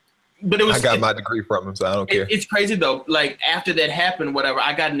 But it was. I got my degree from him, so I don't care. It's crazy though. Like, after that happened, whatever,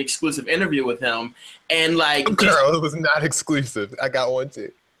 I got an exclusive interview with him, and like, girl, it was not exclusive. I got one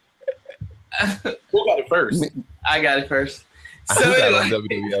too. Who got it first? I got it first. So I got it on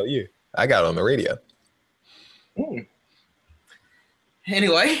WWLU. I got it on the radio.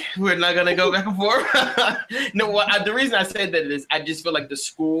 Anyway, we're not gonna go back and forth. No, the reason I said that is I just feel like the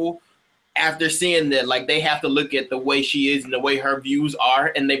school, after seeing that, like, they have to look at the way she is and the way her views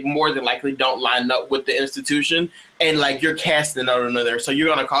are, and they more than likely don't line up with the institution. And like, you're casting out another, so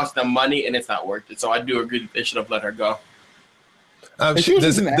you're gonna cost them money, and it's not worth it. So I do agree that they should have let her go. I was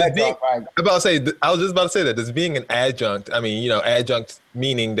just about to say that. Does being an adjunct, adjunct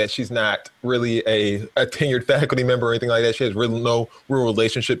meaning that she's not really a tenured faculty member or anything like that. She has really no real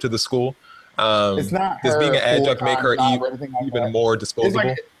relationship to the school. It's not. Does being an adjunct make her even more disposable?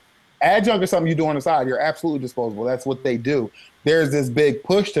 Like, adjunct is something you do on the side. You're absolutely disposable. That's what they do. There's this big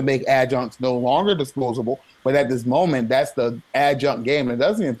push to make adjuncts no longer disposable, but at this moment, that's the adjunct game, and it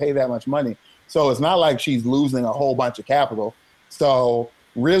doesn't even pay that much money. So it's not like she's losing a whole bunch of capital. So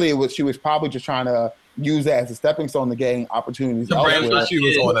really, she was probably just trying to use that as a stepping stone to gain opportunities elsewhere. She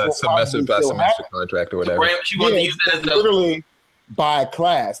was on a semester by semester contract or whatever. She wanted to use that as literally by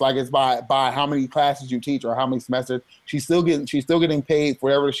class, like it's by how many classes you teach or how many semesters. She's still getting paid for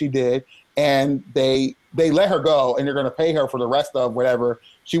whatever she did, and they let her go, and they're going to pay her for the rest of whatever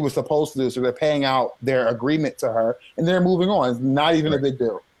she was supposed to do. So they're paying out their agreement to her, and they're moving on. It's not even a big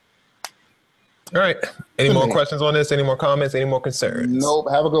deal. All right. Any more questions on this? Any more comments? Any more concerns? Nope.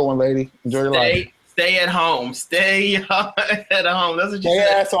 Have a good one, lady. Enjoy your life. Stay at home. Stay at home. That's what you Stay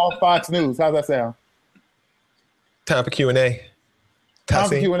said. ass on Fox News. How's that sound? Time for Q&A. Time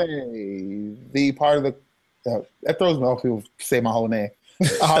for Q&A. The part of the that throws me off. People say my whole name.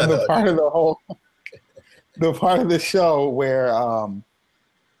 The part of the show where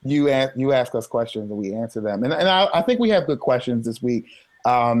you ask us questions and we answer them, and I think we have good questions this week.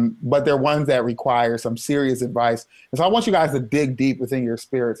 But they're ones that require some serious advice. And so I want you guys to dig deep within your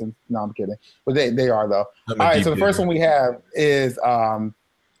spirits. And no, I'm kidding. But they are, though. All right, so the first one we have is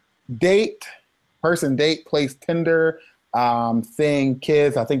person date, place Tinder, thing,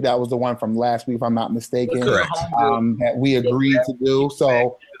 kids. I think that was the one from last week, if I'm not mistaken. Correct. That we agreed to do.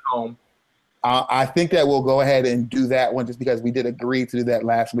 So I think that we'll go ahead and do that one just because we did agree to do that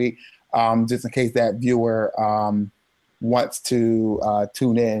last week, just in case that viewer wants to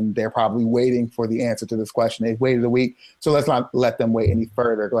tune in. They're probably waiting for the answer to this question. They've waited a week, so let's not let them wait any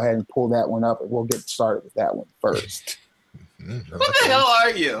further. Go ahead and pull that one up, and we'll get started with that one first. What the hell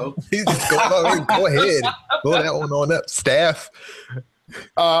are you? Go ahead. Pull that one on up, staff.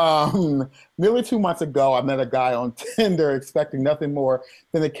 Nearly 2 months ago, I met a guy on Tinder expecting nothing more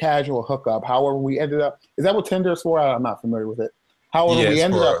than a casual hookup. However, we ended up, is that what Tinder is for? I'm not familiar with it. However, we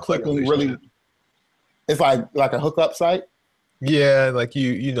ended up clicking really, it's like a hookup site? Yeah, like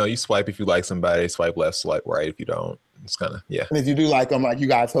you swipe if you like somebody, swipe left, swipe right if you don't. It's kind of, yeah. And if you do like them, like you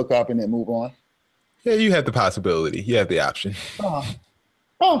guys hook up and then move on? Yeah, you have the possibility. You have the option.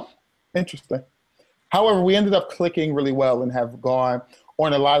 Oh, interesting. However, we ended up clicking really well and have gone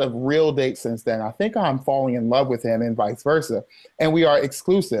on a lot of real dates since then. I think I'm falling in love with him and vice versa. And we are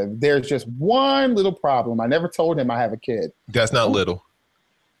exclusive. There's just one little problem. I never told him I have a kid. That's not little.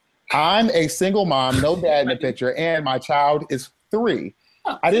 I'm a single mom, no dad in the picture, and my child is 3.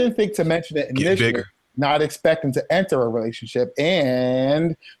 I didn't think to mention it initially, not expecting to enter a relationship.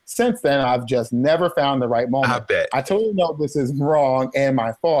 And since then, I've just never found the right moment. I bet. I totally know this is wrong and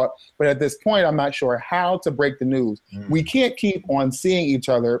my fault, but at this point, I'm not sure how to break the news. We can't keep on seeing each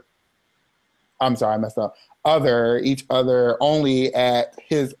other. I'm sorry, I messed up. Each other only at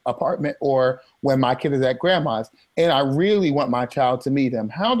his apartment or when my kid is at grandma's. And I really want my child to meet him.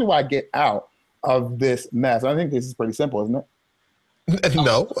 How do I get out of this mess? I think this is pretty simple, isn't it?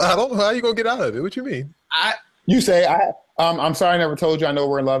 No, I don't know how you gonna get out of it. What you mean? You say, I'm sorry I never told you. I know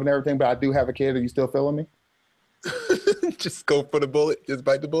we're in love and everything, but I do have a kid. Are you still feeling me? Just go for the bullet. Just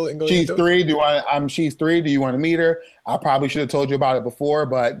bite the bullet and go. She's 3. She's 3. Do you want to meet her? I probably should have told you about it before,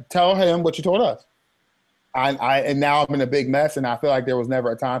 but tell him what you told us. And now I'm in a big mess, and I feel like there was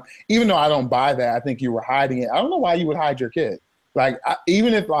never a time. Even though I don't buy that, I think you were hiding it. I don't know why you would hide your kid. Like,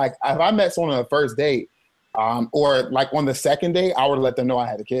 even if I met someone on the first date, or like on the second date, I would let them know I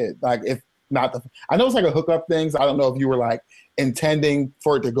had a kid. Like, if not I know it's like a hookup thing, so I don't know if you were like intending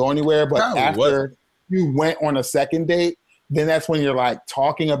for it to go anywhere, but after you went on a second date, then that's when you're like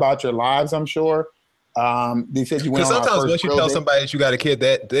talking about your lives, I'm sure. They said you went on sometimes once you tell date. somebody that you got a kid,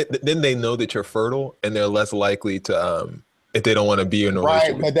 then they know that you're fertile, and they're less likely to if they don't want to be in a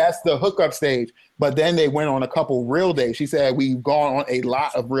relationship. Right, but that's the hookup stage. But then they went on a couple real dates. She said we've gone on a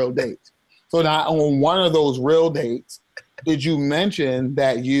lot of real dates. So now on one of those real dates, did you mention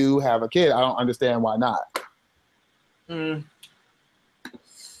that you have a kid? I don't understand why not.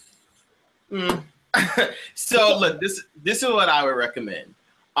 So look, this is what I would recommend.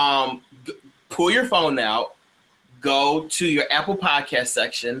 Pull your phone out, go to your Apple Podcast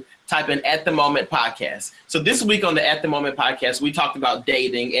section, type in At the Moment Podcast. So this week on the At the Moment Podcast, we talked about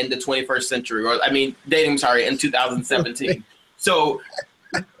dating in the 21st century, in 2017. So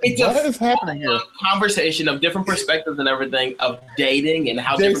it's what is happening here? Conversation of different perspectives and everything of dating and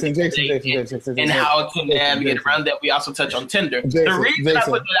how Jason, and how to navigate around that. We also touch on Tinder. The reason I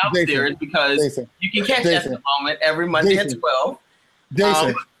put it out there is because you can catch At the Moment every Monday at 12.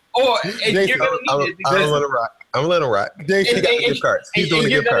 Jason. Or you're going to need it because I'm gonna let him rock. Jason, he got the gift cards. He's doing the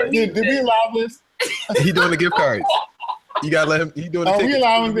gift cards. Did we allow this? He's doing the gift cards. You gotta let him. He's doing the tickets. Are we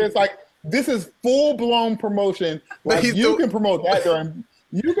allowing this? Like, this is full blown promotion. Like, you can promote that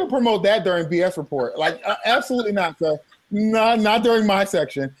during BS report. Like, absolutely not, sir. Not during my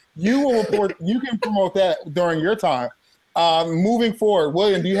section. You will report. You can promote that during your time. Moving forward,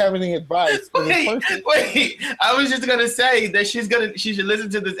 William, do you have any advice for this person? Wait, I was just gonna say that she should listen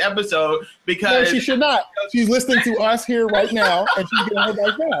to this episode because no, she should not. She's listening to us here right now, and she's getting her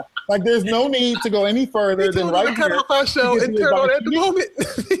advice now. Like, there's no need to go any further than right here. Cut off our show and turn on At the Moment.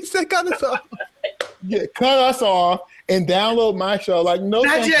 He said, "Cut us off." Yeah, cut us off and download my show. Like, no,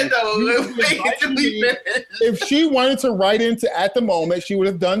 not yet though. If she wanted to write into At the Moment, she would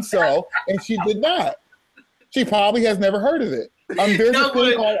have done so, and she did not. She probably has never heard of it. There's No, a thing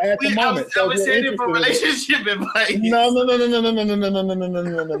but called at the moment. I was if you're saying it for interested relationship advice. in- No.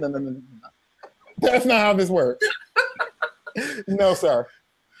 That's not how this works. No, sir.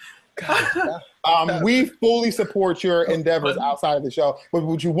 We fully support your endeavors outside of the show, but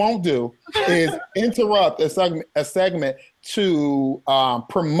what you won't do is interrupt a segment to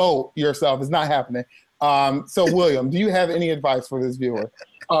promote yourself. It's not happening. So, William, do you have any advice for this viewer?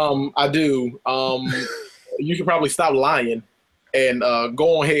 I do. You should probably stop lying and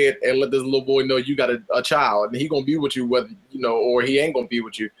go ahead and let this little boy know you got a child, and he gonna be with you whether you know or he ain't gonna be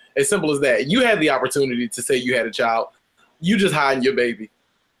with you. As simple as that. You had the opportunity to say you had a child. You just hiding your baby.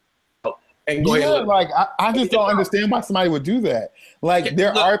 And go ahead. Like I just don't understand why somebody would do that. Like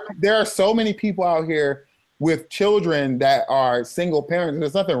there are so many people out here with children that are single parents.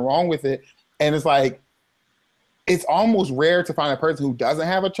 There's nothing wrong with it, and it's like it's almost rare to find a person who doesn't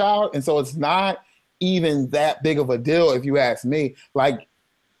have a child, and so it's not even that big of a deal if you ask me. Like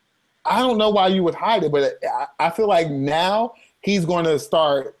I don't know why you would hide it, but I feel like now he's going to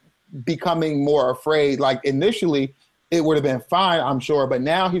start becoming more afraid. Like initially it would have been fine, I'm sure, but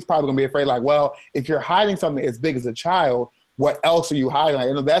now he's probably going to be afraid. Like, well, if you're hiding something as big as a child, what else are you hiding? Like,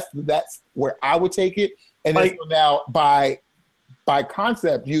 you know, that's where I would take it. And then so now by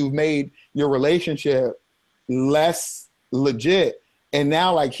concept, you've made your relationship less legit. And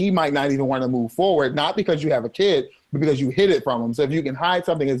now, like, he might not even want to move forward, not because you have a kid, but because you hid it from him. So if you can hide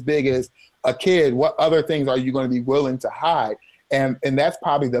something as big as a kid, what other things are you going to be willing to hide? And that's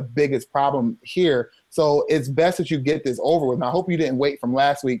probably the biggest problem here. So it's best that you get this over with. And I hope you didn't wait from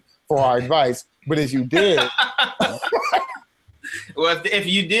last week for our advice, but as you did. Well,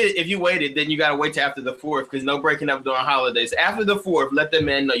 if you waited, then you got to wait till after the 4th because no breaking up during holidays. After the 4th, let the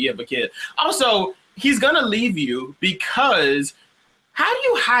man know you have a kid. Also, he's going to leave you because how do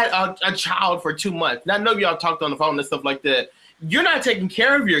you hide a child for 2 months? Now, I know y'all talked on the phone and stuff like that. You're not taking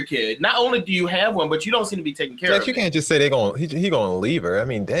care of your kid. Not only do you have one, but you don't seem to be taking care of You it. can't just say he gonna leave her. I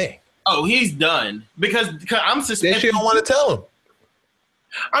mean, dang. Oh, he's done because I'm suspecting. Then she don't want to tell him.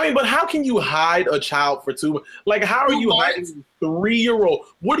 I mean, but how can you hide a child for 2? Like, how are you hiding a 3-year-old?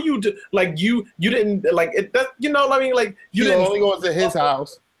 What do you do? Like, you didn't like it. That, you know, what I mean, like you didn't only go to his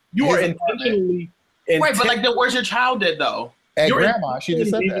house. You were intentionally. Wait, but like, where's your child at though? At grandma, she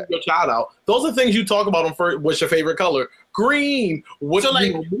just said that. Your child out. Those are things you talk about on first. What's your favorite color? Green. What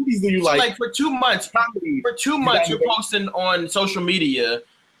movies do you like? Like for 2 months, you're posting on social media,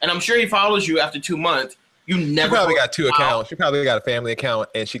 and I'm sure he follows you after 2 months. You never. She probably got 2 accounts. She probably got a family account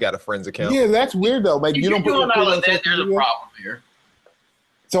and she got a friend's account. Yeah, that's weird though. Like if you don't put doing your all of kid on that. There's social a media. problem here.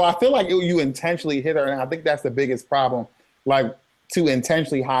 So I feel like you intentionally hit her, and I think that's the biggest problem. Like to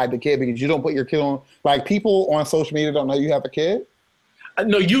intentionally hide the kid because you don't put your kid on. Like people on social media don't know you have a kid.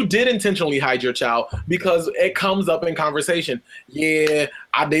 No, you did intentionally hide your child because it comes up in conversation. Yeah,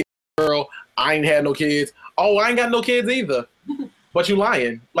 I dated a girl. I ain't had no kids. Oh, I ain't got no kids either. But you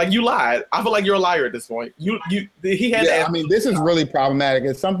lying. Like you lied. I feel like you're a liar at this point. He had. Yeah, I mean, this is really problematic.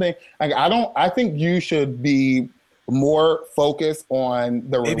 It's something like I think you should be more focused on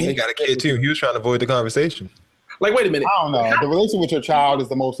the. Maybe he got a kid too. He was trying to avoid the conversation. Like, wait a minute. I don't know. The relationship with your child is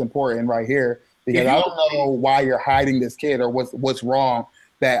the most important right here because I don't know why you're hiding this kid or what's wrong.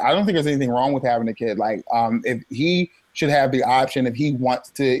 That I don't think there's anything wrong with having a kid. Like, if he should have the option, if he wants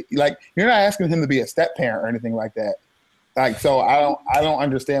to, like, you're not asking him to be a step parent or anything like that. Like, so I don't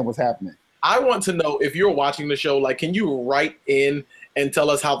understand what's happening. I want to know if you're watching the show, like, can you write in and tell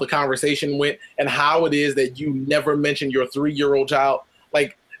us how the conversation went and how it is that you never mentioned your 3-year-old child?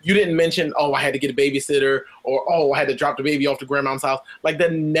 Like, you didn't mention, oh, I had to get a babysitter or, oh, I had to drop the baby off to grandma's house. Like,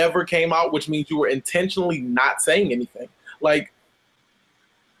 that never came out, which means you were intentionally not saying anything. Like,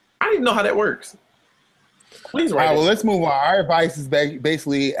 I don't even know how that works. Please write. All right, well, let's move on. Our advice is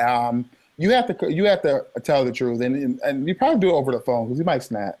basically you have to tell the truth, and you probably do it over the phone because you might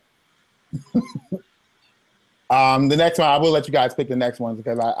snap. The next one, I will let you guys pick the next ones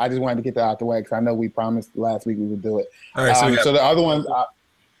because I just wanted to get that out the way because I know we promised last week we would do it. All right, so the other ones,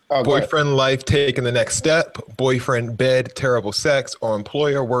 boyfriend life taking the next step, boyfriend bed, terrible sex, or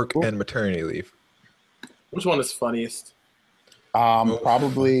employer work and maternity leave. Which one is funniest?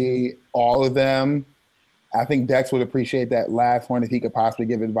 Probably all of them. I think Dex would appreciate that last one if he could possibly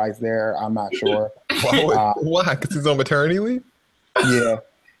give advice there. I'm not sure. Why? Because he's on maternity leave? Yeah.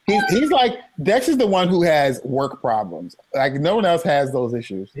 He's like, Dex is the one who has work problems. Like, no one else has those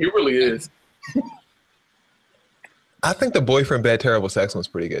issues. He really is. I think the boyfriend bed, terrible sex one's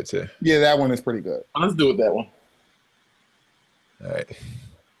pretty good, too. Yeah, that one is pretty good. Let's do it that one. All right.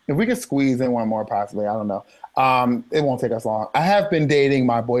 If we could squeeze in one more, possibly, I don't know. It won't take us long. I have been dating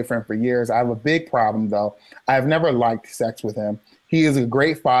my boyfriend for years. I have a big problem, though. I've never liked sex with him. He is a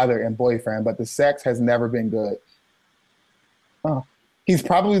great father and boyfriend, but the sex has never been good. Oh. He's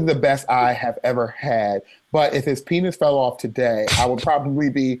probably the best I have ever had. But if his penis fell off today, I would probably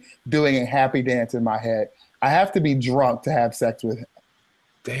be doing a happy dance in my head. I have to be drunk to have sex with him.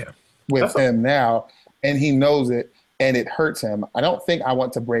 Damn. With him now, and he knows it, and it hurts him. I don't think I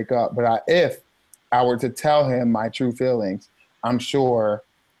want to break up, but if I were to tell him my true feelings, I'm sure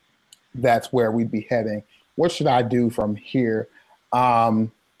that's where we'd be heading. What should I do from here? A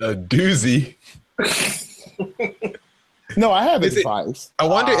doozy. No, I have advice. I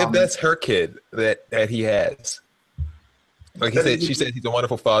wonder if that's her kid that he has. Like she said he's a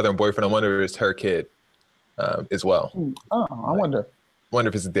wonderful father and boyfriend. I wonder if it's her kid as well. Oh, I wonder. Wonder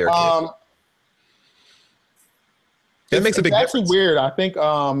if it's their kid. That makes a big difference. It's actually weird. I think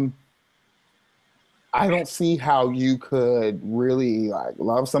I don't see how you could really like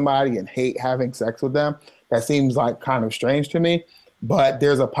love somebody and hate having sex with them. That seems like kind of strange to me. But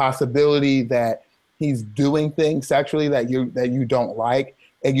there's a possibility that he's doing things sexually that you don't like,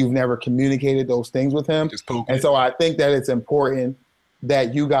 and you've never communicated those things with him. And so I think that it's important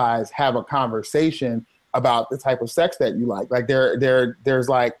that you guys have a conversation about the type of sex that you like. Like there's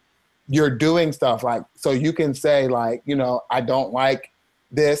like, you're doing stuff like, so you can say like, you know, I don't like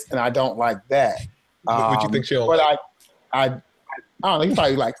this and I don't like that. What do you think she'll but like? I don't know, he's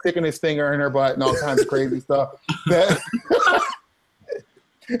probably like sticking his finger in her butt and all kinds of crazy stuff.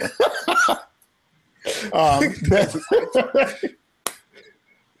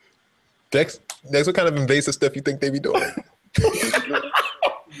 Dex, what kind of invasive stuff you think they be doing?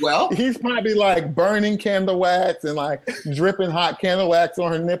 Well, he's probably like burning candle wax and like dripping hot candle wax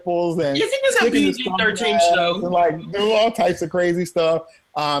on her nipples and you think it's a PG-13 show and like do all types of crazy stuff.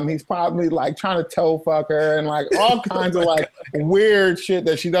 He's probably like trying to toe fuck her and like all kinds of like weird shit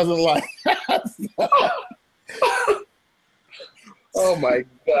that she doesn't like. Oh my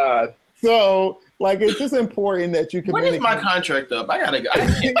God. So like it's just important that you When is my contract up? I gotta go.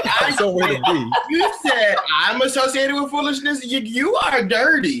 Somewhere to be. You said I'm associated with foolishness. You are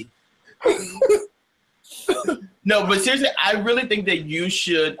dirty. No, but seriously, I really think that you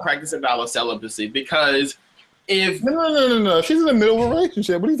should practice a vow of celibacy because if no, she's in the middle of a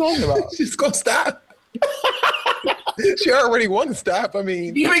relationship. What are you talking about? She's gonna stop. She already wanted to stop. I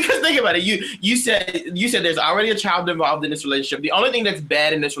mean, because think about it. You said there's already a child involved in this relationship. The only thing that's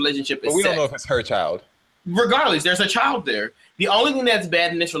bad in this relationship is we don't sex. know if it's her child. Regardless, there's a child there. The only thing that's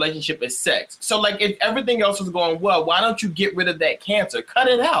bad in this relationship is sex. So, like, if everything else was going well, why don't you get rid of that cancer? Cut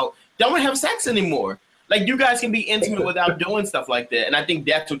it out. Don't have sex anymore. Like, you guys can be intimate without doing stuff like that. And I think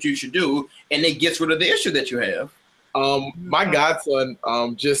that's what you should do. And it gets rid of the issue that you have. My godson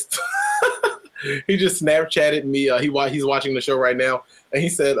just he just Snapchatted me. He's watching the show right now, and he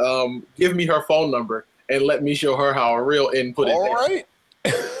said, "Give me her phone number and let me show her how a real input is." All right.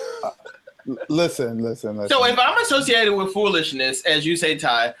 Listen. So if I'm associated with foolishness, as you say,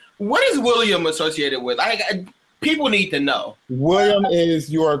 Ty, what is William associated with? People need to know. William is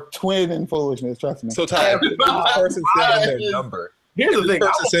your twin in foolishness. Trust me. So Ty, if this person sends in their number. Here's the thing. If this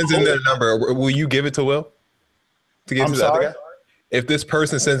person sends in their number, will you give it to Will? To give to the other guy? If this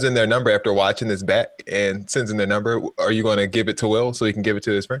person sends in their number after watching this back and sends in their number, are you going to give it to Will so he can give it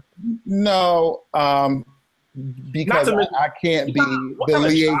to his friend? No, because I can't be the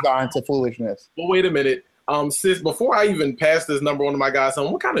liaison to foolishness. Well, wait a minute. Sis, before I even pass this number on to my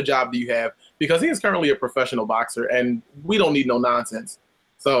godson, what kind of job do you have? Because he is currently a professional boxer, and we don't need no nonsense.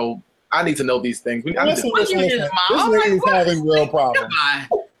 So I need to know these things. Listen. This lady's having real problems.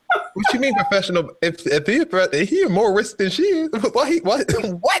 What you mean professional? If he more risk than she is,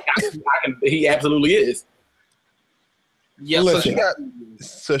 what? He absolutely is. Yeah.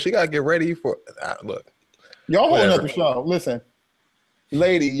 So she got to get ready for. Look, y'all holding up the show. Listen,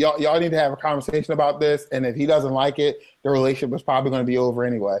 lady, y'all need to have a conversation about this. And if he doesn't like it, the relationship is probably going to be over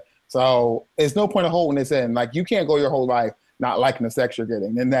anyway. So it's no point of holding this in. Like you can't go your whole life not liking the sex you're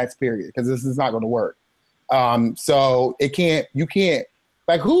getting. And that's period, because this is not going to work. So you can't.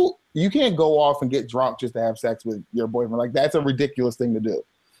 Like you can't go off and get drunk just to have sex with your boyfriend. Like that's a ridiculous thing to do.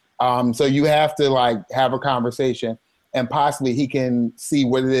 So you have to like have a conversation, and possibly he can see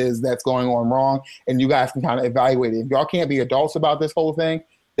what it is that's going on wrong, and you guys can kind of evaluate it. If y'all can't be adults about this whole thing,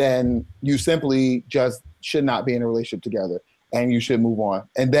 then you simply just should not be in a relationship together, and you should move on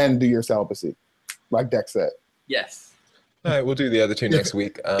and then do your celibacy, like Dex said. Yes. All right, we'll do the other two next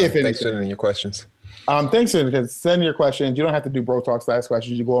week. Thanks for sending your questions. Thanks for sending your questions. You don't have to do Bro Talks last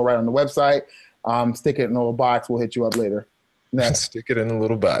questions. You go right on the website, stick it in a little box. We'll hit you up later. Next. Stick it in a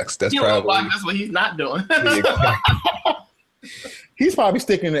little box. That's You know, probably. that's what he's not doing. He's probably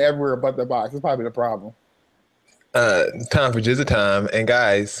sticking it everywhere but the box. That's probably the problem. Time for Jizza time. And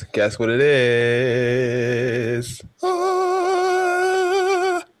guys, guess what it is?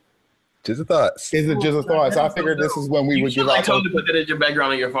 Jizza thoughts. Is it just a thought? So I figured this is when we You would should give like out. totally put that as your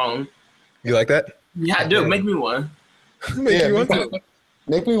background on your phone. You like that? Yeah, I do. Make me one. Make Yeah, you me want too. to.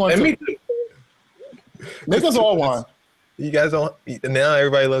 Make me one And too. me too. Make us all one. You guys don't. Now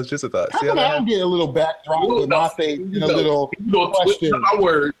everybody loves Jizza thoughts. How See how come I that don't get a little backdrop with my face and a little You don't twist question? my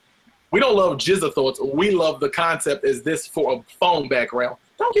word. We don't love Jizza thoughts. We love the concept as this for a phone background.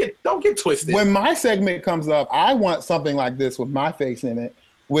 Don't get twisted. When my segment comes up, I want something like this with my face in it,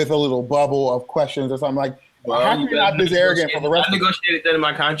 with a little bubble of questions or something like. How can you not this arrogant for the rest I of it? negotiated that in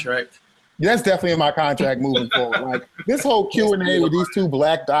my contract. That's definitely in my contract moving forward. Like this whole Q&A with these two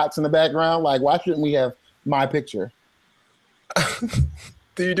black dots in the background. Like, why shouldn't we have my picture?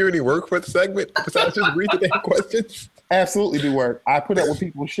 Do you do any work for the segment besides just read the damn questions? Absolutely do work. I put up with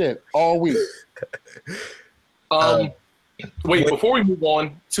people's shit all week. Wait, before we move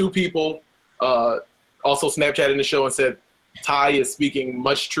on, two people also Snapchatted the show and said Ty is speaking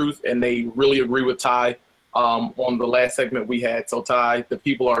much truth, and they really agree with Ty on the last segment we had. So Ty, the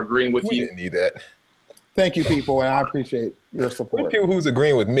people are agreeing with We you. didn't need that. Thank you, people, and I appreciate your What support. people who's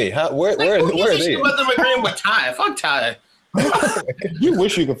agreeing with me? Where are they? Let them agreeing with Ty. Fuck Ty. You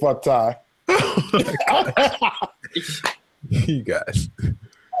wish you could fuck Ty. You guys.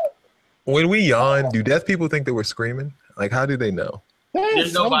 When we yawn, do deaf people think that we're screaming? Like, how do they know?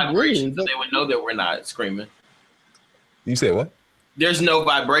 There's no so vibration, weird. so they would know that we're not screaming. You say what? There's no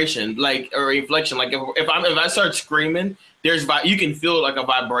vibration, like or inflection. Like if I start screaming, you can feel like a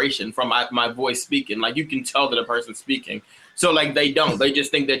vibration from my voice speaking. Like you can tell that a person's speaking. So like they don't. They just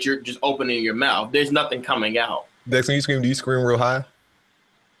think that you're just opening your mouth. There's nothing coming out. Dex, when you scream, do you scream real high?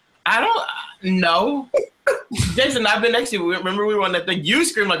 I don't know. Jason, I've been next to you. Remember we were on that thing? You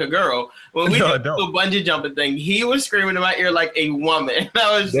scream like a girl. When we No, I did the don't. bungee jumping thing, he was screaming in my ear like a woman. And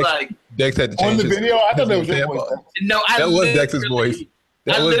I was Dex- like, Dex had to On change the his- video, I thought that was his your tampon. voice. no, I That was literally- Dex's voice.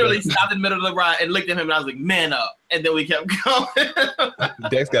 That I was literally Dex. stopped in the middle of the ride and looked at him and I was like, man up. And then we kept going.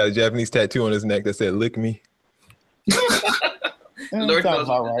 Dex got a Japanese tattoo on his neck that said "Lick me." Lord Sounds knows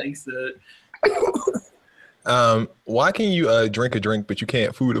about what right. he said. Why can you drink a drink but you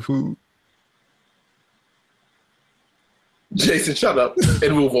can't food a food? Jason, shut up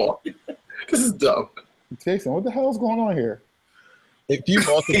and move on. This is dumb. Jason, what the hell is going on here? If you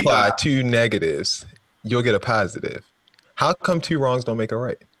multiply two negatives, you'll get a positive. How come two wrongs don't make a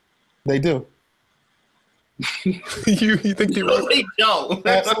right? They do. you think two No, wrongs? they don't.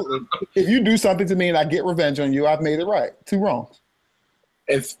 Absolutely. If you do something to me and I get revenge on you, I've made it right. Two wrongs.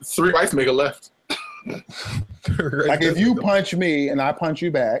 And three rights make a left. Like if you punch me and I punch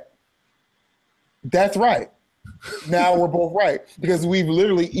you back, that's right. Now we're both right because we've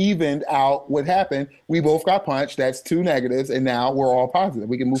literally evened out what happened. We both got punched. That's two negatives, and now we're all positive.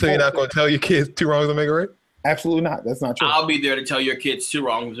 We can move So you're not forward. going to tell your kids two wrongs don't make a right? Absolutely not. That's not true. I'll be there to tell your kids two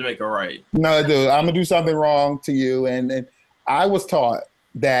wrongs to make it right. No, dude, I'm gonna do something wrong to you, and I was taught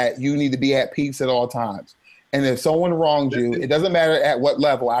that you need to be at peace at all times. And if someone wrongs you, it doesn't matter at what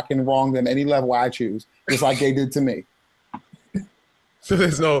level. I can wrong them any level I choose, just like they did to me. So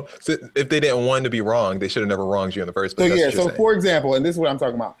so if they didn't want to be wrong, they should have never wronged you in the first So place. yeah. That's what So you're for example, and this is what I'm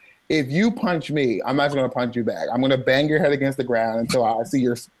talking about. If you punch me, I'm not gonna punch you back. I'm gonna bang your head against the ground until I see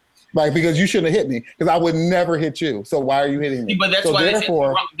your. Like, because you shouldn't have hit me, because I would never hit you. So why are you hitting me? But that's so why they said two therefore,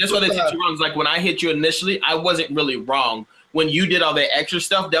 wrongs. That's why they said two wrongs. Like when I hit you initially, I wasn't really wrong. When you did all that extra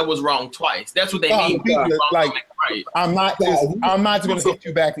stuff, that was wrong twice. That's what they Oh, mean. God. Wrong, Like- make it right. I'm not going to hit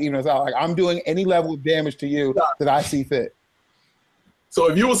you back to even us out. Like I'm doing any level of damage to you that I see fit. So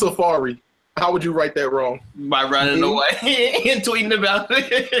if you were Safari, how would you write that wrong? By running away and tweeting about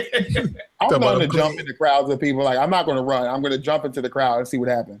it. I'm Talking going to about jump into crowds of people. Like I'm not going to run. I'm going to jump into the crowd and see what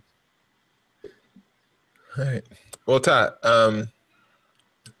happens. All right. Well, Todd,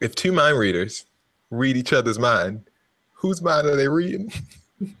 if two mind readers read each other's mind, whose mind are they reading?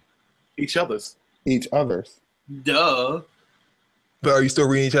 Each other's. Each other's. Duh. But are you still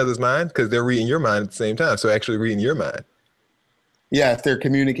reading each other's mind? Because they're reading your mind at the same time. So actually reading your mind. Yes, they're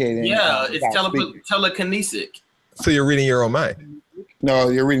communicating. Yeah, it's without speaking. telekinetic. So you're reading your own mind. No,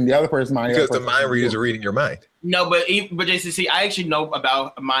 you're reading the other person's mind. Because the mind readers are reading your mind. No, but Jason, see, I actually know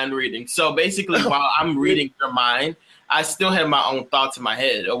about mind reading. So basically, while I'm reading your mind, I still have my own thoughts in my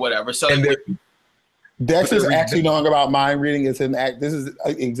head or whatever. So And Dexter's actually knowing about mind reading is an act. This is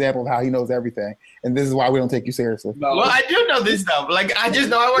an example of how he knows everything, and this is why we don't take you seriously. No. Well, I do know this stuff. Like, I just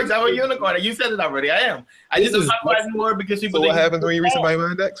know I work. I'm a unicorn. You said it already. I am. I just don't talk about it more because people. So what think happens when you read somebody's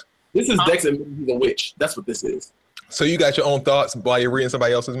mind, Dex? This is Dex admitting he's a witch. That's what this is. So you got your own thoughts while you're reading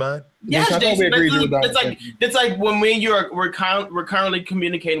somebody else's mind? Yes, I thought we Jason, agreed you were done. it's like when me and you are we're currently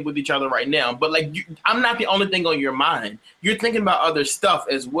communicating with each other right now. But like I'm not the only thing on your mind. You're thinking about other stuff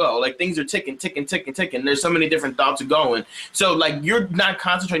as well. Like things are ticking. There's so many different thoughts going. So like you're not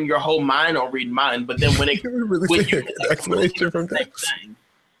concentrating your whole mind on reading mine. But then when it really when see an explanation from Dex.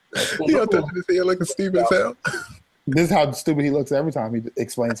 You don't touch his head like a stupid as hell. This is how stupid he looks every time he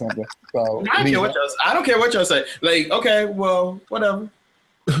explains something. So I don't care what y'all say. Like, okay, well, whatever.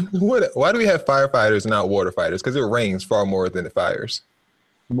 Why do we have firefighters and not water fighters? Because it rains far more than it fires.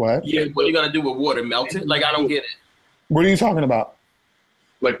 What? Yeah, what are you gonna do with water? Melt it? Like, I don't get it. What are you talking about?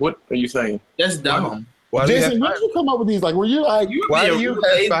 Like, what are you saying? That's dumb. Why do we Jason, have when did you come up with these? Like, were you like, Why do you have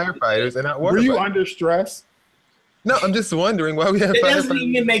firefighters and not water were you fighters? under stress? No, I'm just wondering why we have It doesn't firefighters.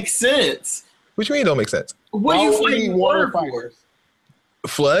 even make sense. Which mean it don't make sense? What Why are you would we fighting need water for? fighters?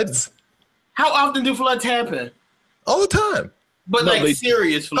 Floods? How often do floods happen? All the time. But No, like they-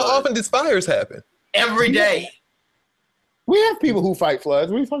 serious How floods. often does fires happen? Every day. We have people who fight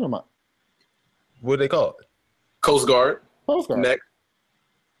floods. What are you talking about? What are they called? Coast Guard. Coast Guard. Next.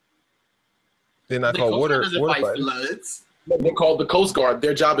 They're not The called Coast water Guard doesn't fight fighters. floods. They're called the Coast Guard.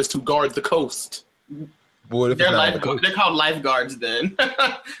 Their job is to guard the coast. But what if it's They're not on the coast? They're called lifeguards then.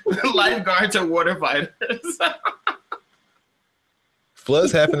 Lifeguards are water fighters.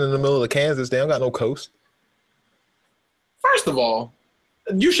 Floods happen in the middle of Kansas. They don't got no coast. First of all,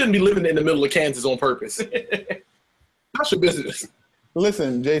 you shouldn't be living in the middle of Kansas on purpose. That's your business.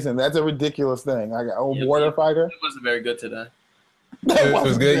 Listen, Jason, that's a ridiculous thing. I got a Yeah, water yeah. fighter. It wasn't very good today. It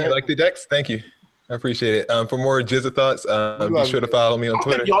was good. You liked the Dex? Thank you. I appreciate it. For more Jizza thoughts, be love sure to it. follow me on I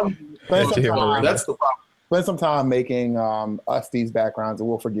think Twitter. y'all- Spend some Yeah, time, That's the problem. spend some time making us these backgrounds, and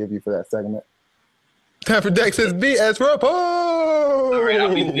we'll forgive you for that segment. Time for Dex's BS report. All right,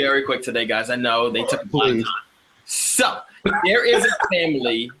 I'll be very quick today, guys. I know they took a lot of Please. time. So there is a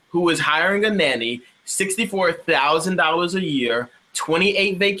family who is hiring a nanny, $64,000 a year,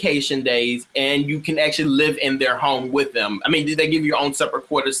 28 vacation days, and you can actually live in their home with them. I mean, they give you your own separate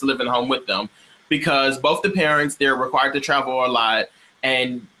quarters to live in home with them because both the parents, they're required to travel a lot,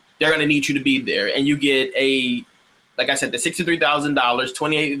 and they're going to need you to be there. And you get like I said, the $63,000,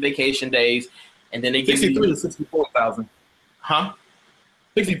 28 vacation days, and then they give 63 you, to 64,000. huh?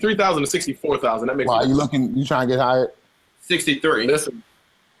 63,000 to 64,000. That makes Wow, sense. you trying to get hired? 63. Listen.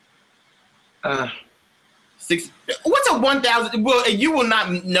 What's a 1,000? Well, you will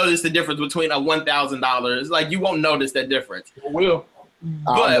not notice the difference between a $1,000. Like you won't notice that difference. Will.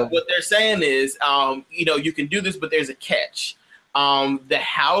 But what they're saying is, you can do this, but there's a catch. The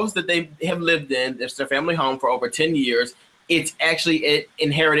house that they have lived in, it's their family home for over 10 years. It's actually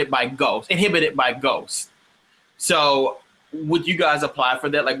inherited by ghosts. So, would you guys apply for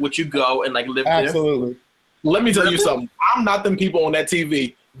that? Like, would you go and like live there? Absolutely. Let me tell you something. I'm not them people on that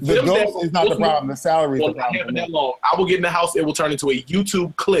TV. The Them ghost that- is not the problem. The salary is Well, the not having problem. that long. I will get in the house. It will turn into a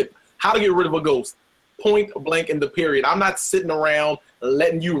YouTube clip. How to get rid of a ghost. Point blank in the period. I'm not sitting around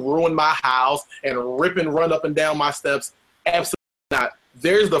letting you ruin my house and rip and run up and down my steps. Absolutely not.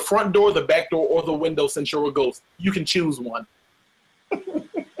 There's the front door, the back door, or the window since you're a ghost. You can choose one.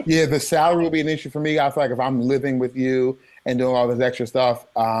 Yeah, the salary will be an issue for me. I feel like if I'm living with you and doing all this extra stuff,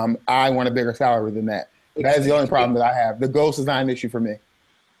 I want a bigger salary than that. That is the only problem that I have. The ghost is not an issue for me.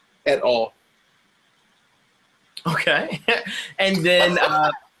 At all. Okay. And then,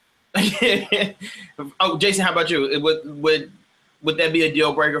 Jason, how about you? Would that be a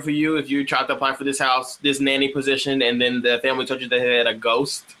deal breaker for you if you tried to apply for this house, this nanny position, and then the family told you they had a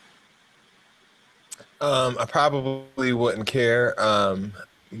ghost? I probably wouldn't care.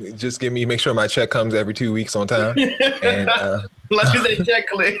 Just make sure my check comes every 2 weeks on time. And Like you said, check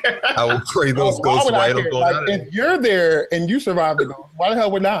clear. I will pray those Why ghosts would I right on care? going Like, out of there. if you're there and you survive the ghost, why the hell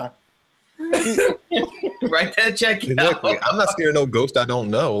would I? Write that check Exactly. out. I'm not scared of no ghost I don't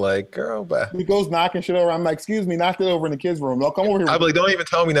know. Like, girl, bye. The ghost knocking shit over. I'm like, excuse me, knock it over in the kids' room. No, come over here. I'd be like, don't even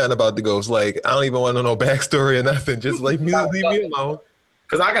tell me nothing about the ghost. Like, I don't even want to know no backstory or nothing. Just like, leave me alone.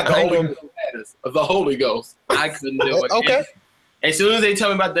 Because I got the I ain't Holy gonna- Ghost status of the Holy Ghost. I couldn't do it. Okay. As soon as they tell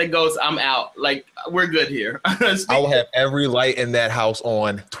me about that ghost, I'm out. Like, we're good here. I will have every light in that house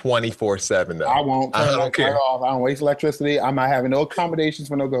on 24/7 though. I won't turn I it don't care. right off. I don't waste electricity. I'm not having no accommodations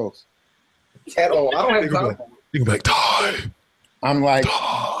for no ghosts. At all. I don't have time. You can be like, die, I'm like,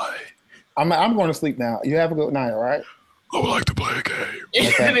 die. I'm going to sleep now. You have a good night, all right? I would like to play a game.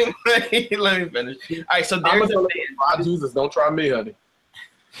 Anyway, let me finish. All right, so Jesus, don't try me, honey.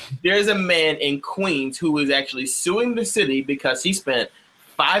 There's a man in Queens who is actually suing the city because he spent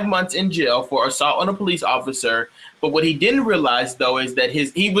 5 months in jail for assault on a police officer. But what he didn't realize, though, is that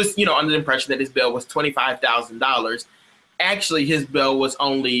he was, under the impression that his bail was $25,000. Actually, his bail was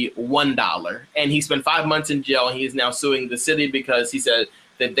only $1. And he spent 5 months in jail, and he is now suing the city because he said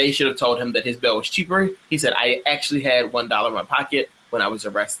that they should have told him that his bail was cheaper. He said, I actually had $1 in my pocket when I was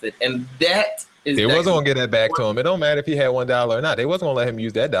arrested. And that is... They wasn't going to get that back to him. It don't matter if he had $1 or not. They wasn't going to let him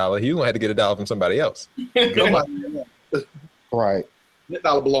use that dollar. He was going to have to get a dollar from somebody else. Right. That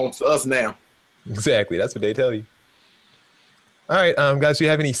dollar belongs to us now. Exactly. That's what they tell you. All right, guys, do you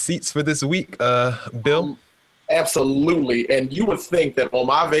have any seats for this week, Bill? Absolutely. And you would think that on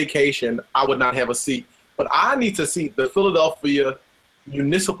my vacation, I would not have a seat. But I need to see the Philadelphia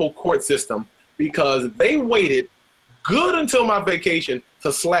municipal court system because they waited good until my vacation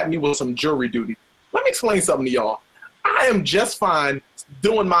to slap me with some jury duty. Let me explain something to y'all. I am just fine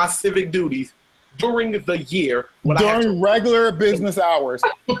doing my civic duties during the year. During regular business hours.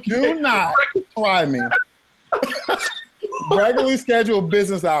 Do not try me. Regularly scheduled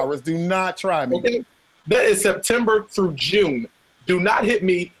business hours. Do not try me. Okay. That is September through June. Do not hit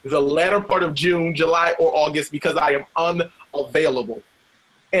me the latter part of June, July, or August because I am unavailable.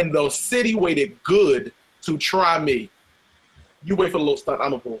 And the city waited good to try me. You wait for the little stunt.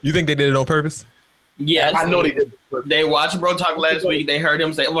 I'm a fool. You think they did it on purpose? Yes. I know they did. They watched Bro Talk last week. They heard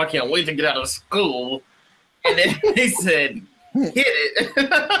him say, I can't wait to get out of school. And then they said, hit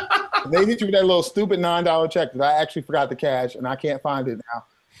it. They hit you with that little stupid $9 check that I actually forgot to cash and I can't find it now.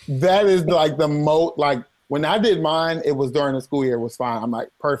 That is like the most, like when I did mine, it was during the school year, it was fine. I'm like,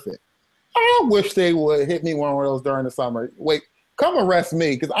 perfect. I wish they would hit me one of those during the summer. Wait, come arrest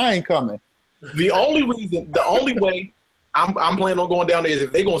me because I ain't coming. The only way I'm planning on going down there is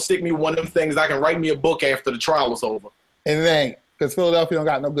if they're going to stick me one of them things, I can write me a book after the trial is over. And it ain't because Philadelphia don't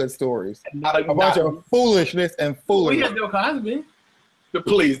got no good stories. Not a bunch of foolishness and foolery. We had Bill Cosby.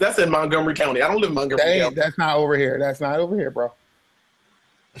 Please, that's in Montgomery County. I don't live in Montgomery County. That's not over here. That's not over here, bro.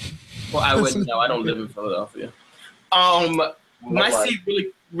 Well, I wouldn't know. I don't live in Philadelphia. My seat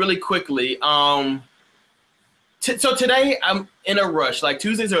really quickly. So today I'm in a rush. Like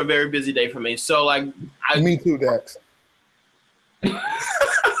Tuesdays are a very busy day for me. So like, me too, Dex.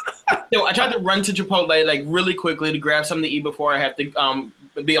 So I tried to run to Chipotle like really quickly to grab something to eat before I have to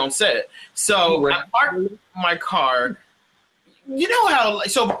be on set. So I parked my car. You know how?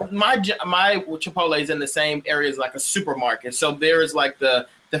 So my Chipotle is in the same area as like a supermarket. So there is like the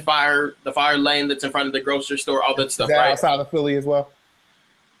fire lane that's in front of the grocery store, all that stuff. Is that right outside of Philly as well?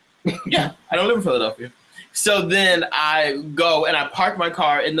 Yeah, I don't live in Philadelphia. So then I go and I park my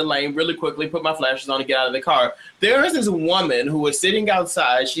car in the lane really quickly, put my flashers on and get out of the car. There is this woman who was sitting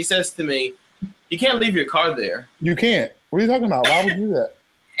outside. She says to me, you can't leave your car there. You can't. What are you talking about? Why would you do that?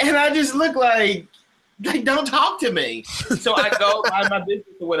 And I just look like don't talk to me. So I go buy my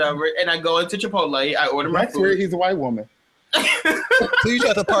business or whatever, and I go into Chipotle. I order my food. Weird. He's a white woman. So you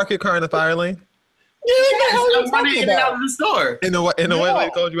tried to park your car in the fire lane? Yes, I'm running in and out of the store. In the white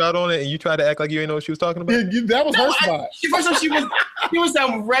lady called you out on it, and you tried to act like you didn't know what she was talking about? That was her spot. First of all, she was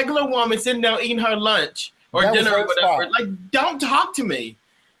some regular woman sitting down eating her lunch or dinner or whatever. Spot. Like, don't talk to me.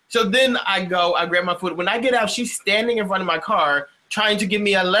 So then I grab my food. When I get out, she's standing in front of my car trying to give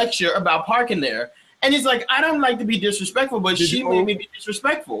me a lecture about parking there. And it's like, I don't like to be disrespectful, but she made me be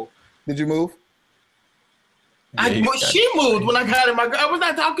disrespectful. Did you move? She moved when I got in my car. I was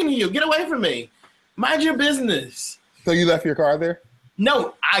not talking to you. Get away from me. Mind your business. So you left your car there?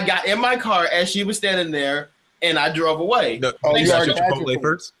 No, I got in my car as she was standing there, and I drove away. No, you got your Chipotle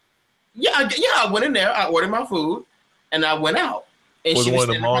first? Yeah, I went in there. I ordered my food, and I went out. And was it one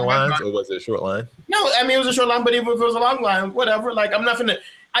of the long lines, or was it a short line? No, I mean, it was a short line, but if it was a long line, whatever. Like, I'm not finna...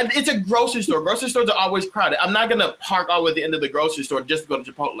 it's a grocery store. Grocery stores are always crowded. I'm not going to park all at the end of the grocery store just to go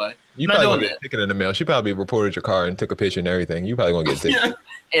to Chipotle. You probably going to get a ticket in the mail. She probably reported your car and took a picture and everything. You probably going to get a ticket.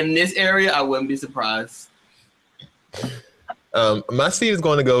 In this area, I wouldn't be surprised. My seat is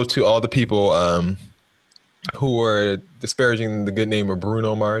going to go to all the people who were disparaging the good name of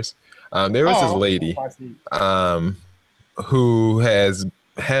Bruno Mars. There was this lady who has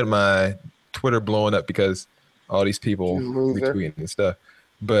had my Twitter blowing up because all these people retweeting and stuff.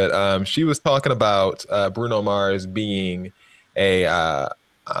 But she was talking about Bruno Mars being a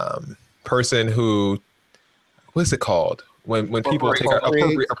person who, what's it called? When people take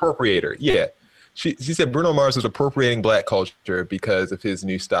appropriator. Yeah. She said Bruno Mars was appropriating black culture because of his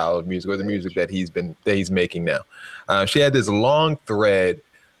new style of music or the music that he's making now. She had this long thread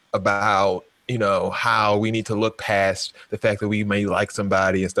about how we need to look past the fact that we may like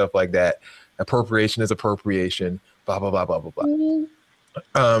somebody and stuff like that. Appropriation is appropriation, blah, blah, blah, blah, blah,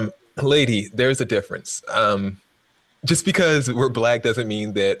 blah. Lady, there's a difference. Just because we're Black doesn't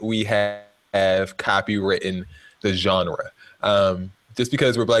mean that we have copywritten the genre. Just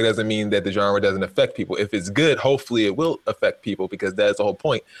because we're Black doesn't mean that the genre doesn't affect people. If it's good, hopefully it will affect people, because that's the whole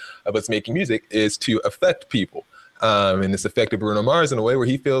point of us making music, is to affect people. And it's affected Bruno Mars in a way where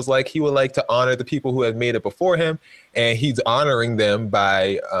he feels like he would like to honor the people who have made it before him, and he's honoring them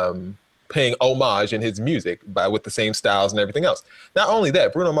by paying homage in his music with the same styles and everything else. Not only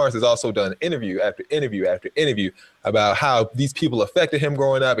that, Bruno Mars has also done interview after interview after interview about how these people affected him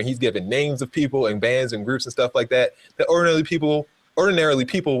growing up, and he's given names of people and bands and groups and stuff like that ordinarily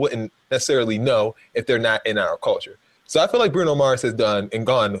people wouldn't necessarily know if they're not in our culture. So I feel like Bruno Mars has done and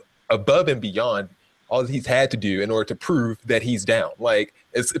gone above and beyond all that he's had to do in order to prove that he's down, like,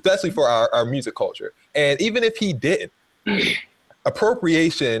 especially for our music culture. And even if he didn't,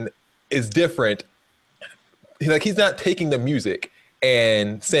 appropriation is different. Like, he's not taking the music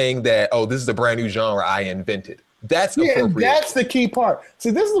and saying that, oh, this is a brand new genre I invented. That's appropriation. That's the key part. See,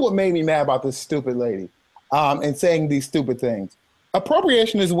 this is what made me mad about this stupid lady and saying these stupid things.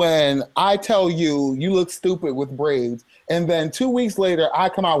 Appropriation is when I tell you look stupid with braids, and then 2 weeks later I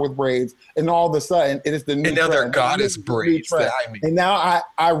come out with braids, and all of a sudden it is the new and now trend. they're goddess braids that I mean. And now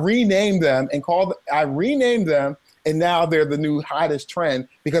I renamed them and now they're the new hottest trend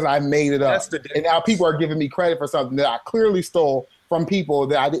because I made it up. And now people are giving me credit for something that I clearly stole from people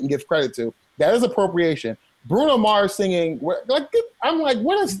that I didn't give credit to. That is appropriation. Bruno Mars singing, I'm like,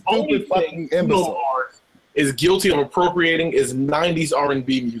 what a stupid fucking imbecile. Is guilty of appropriating is 90s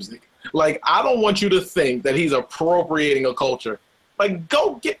R&B music. Like, I don't want you to think that he's appropriating a culture. Like,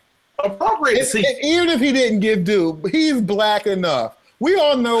 go get appropriated. Even if he didn't give due, he's Black enough. We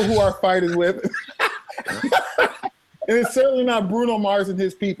all know who our fight is with. And it's certainly not Bruno Mars and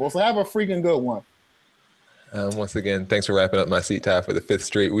his people. So have a freaking good one. Once again, thanks for wrapping up my seat tie for the 5th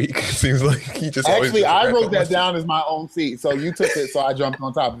straight week. It seems like he just actually, I wrote that down as my own seat, so you took it, so I jumped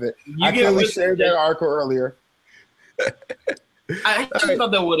on top of it. I clearly shared that article earlier. I actually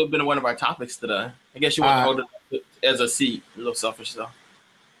thought that would have been one of our topics today. I guess you want to hold it as a seat. A little selfish though.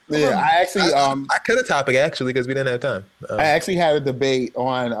 Yeah, I actually I cut a topic actually because we didn't have time. I actually had a debate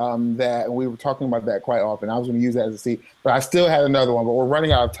on that, and we were talking about that quite often. I was going to use that as a seat, but I still had another one, but we're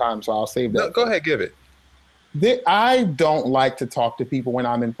running out of time, so I'll save that. No, go ahead, give it. I don't like to talk to people when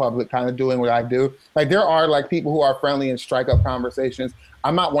I'm in public, kind of doing what I do. Like, there are like people who are friendly and strike up conversations.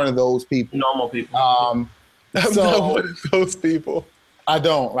 I'm not one of those people. Normal people. I'm not one of those people. I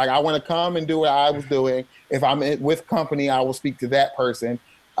don't. Like, I want to come and do what I was doing. If I'm with company, I will speak to that person.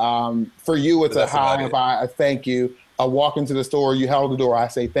 For you, it's a hi, a thank you. I walk into the store, you held the door, I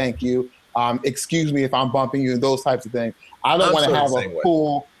say thank you. Excuse me if I'm bumping you, and those types of things. I don't want to have a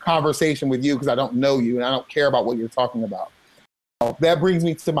full conversation with you because I don't know you and I don't care about what you're talking about. That brings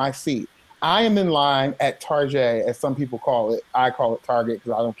me to my seat. I am in line at Target, as some people call it. I call it Target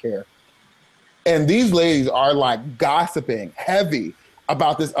because I don't care. And these ladies are like gossiping heavy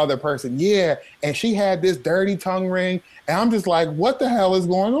about this other person. Yeah, and she had this dirty tongue ring. And I'm just like, what the hell is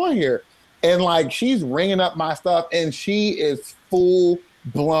going on here? And like, she's ringing up my stuff and she is full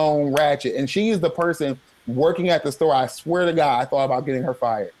blown ratchet. And she is the person working at the store. I swear to God, I thought about getting her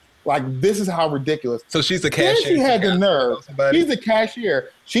fired. Like, this is how ridiculous. So she's the cashier. Then she had the nerve. She's the cashier.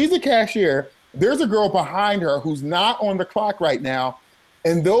 She's the cashier. There's a girl behind her who's not on the clock right now.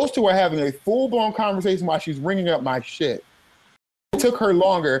 And those two are having a full blown conversation while she's ringing up my shit. It took her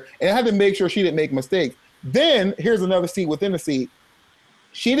longer, and I had to make sure she didn't make mistakes. Then here's another seat within the seat.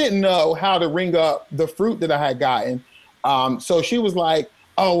 She didn't know how to ring up the fruit that I had gotten. So she was like,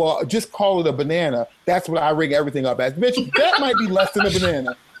 oh, well, just call it a banana. That's what I ring everything up as. Bitch, that might be less than a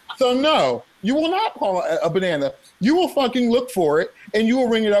banana. So no, you will not call it a banana. You will fucking look for it, and you will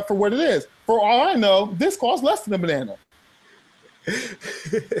ring it up for what it is. For all I know, this costs less than a banana.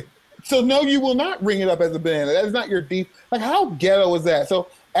 So no, you will not ring it up as a banana. That is not your deep. Like, how ghetto is that? So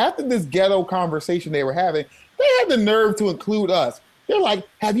after this ghetto conversation they were having, they had the nerve to include us. They're like,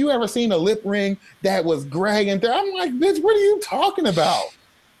 have you ever seen a lip ring that was gray and there? I'm like, bitch, what are you talking about?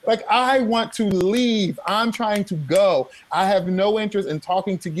 Like, I want to leave. I'm trying to go. I have no interest in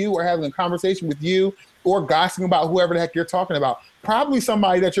talking to you or having a conversation with you or gossiping about whoever the heck you're talking about. Probably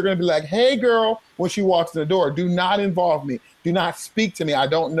somebody that you're going to be like, hey, girl, when she walks in the door, do not involve me. Do not speak to me. I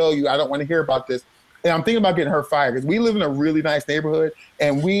don't know you. I don't want to hear about this. And I'm thinking about getting her fired because we live in a really nice neighborhood,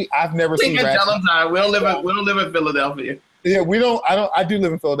 and I've never seen. We don't live in Philadelphia. Yeah, we don't. I do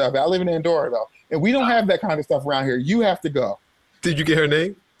live in Philadelphia. I live in Andorra though, and we don't have that kind of stuff around here. You have to go. Did you get her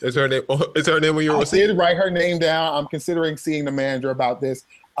name? Is her name? Is her name when you were? I did write her name down. I'm considering seeing the manager about this.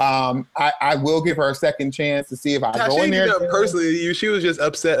 I will give her a second chance to see if I go in there. Personally, she was just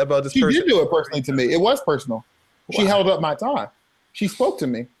upset about this. She did do it personally to me. It was personal. Wow. She held up my time. She spoke to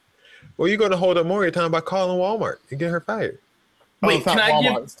me. Well, you're going to hold up more of your time by calling Walmart and get her fired. Wait, it's not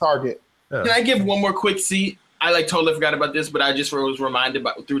Walmart. It's Target. Can I give one more quick seat? I totally forgot about this, but I just was reminded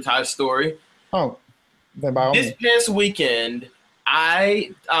through Ty's story. Oh, then by all means. This past weekend,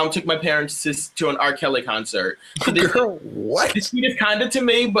 I took my parents to an R. Kelly concert. So what? This is kind of to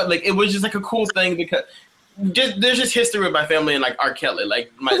me, but like it was just like a cool thing because there's just history with my family and like R. Kelly,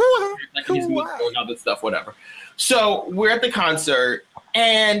 like my like his music and all this stuff, whatever. So we're at the concert,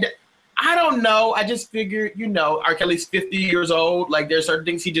 and I don't know. I just figured, R. Kelly's 50 years old. Like there's certain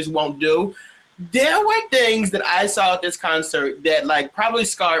things he just won't do. There were things that I saw at this concert that like probably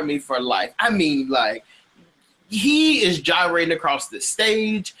scarred me for life. I mean, like he is gyrating across the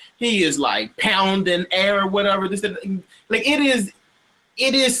stage. He is like pounding air or whatever. Like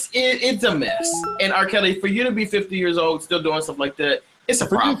it's a mess. And R. Kelly, for you to be 50 years old still doing stuff like that, it's a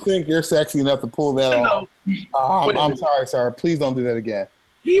problem. You think you're sexy enough to pull that off? I'm sorry, sir. Please don't do that again.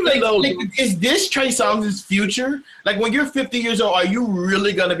 Is this Trey Songz' future? Like when you're 50 years old, are you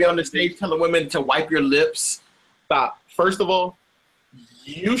really gonna be on the stage telling women to wipe your lips? Stop. First of all,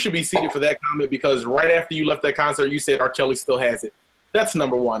 you should be seated for that comment because right after you left that concert, you said R. Kelly still has it. That's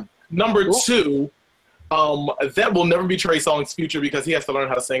number one. Number two, that will never be Trey Songz' future because he has to learn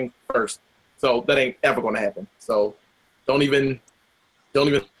how to sing first. So that ain't ever gonna happen. So don't even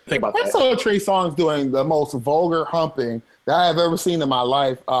think about that. I saw Trey Songz doing the most vulgar humping that I have ever seen in my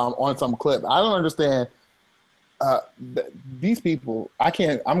life on some clip. I don't understand these people. I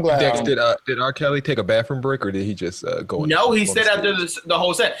can't. I'm glad. Dex, did R. Kelly take a bathroom break or did he just go? No, he stayed out there the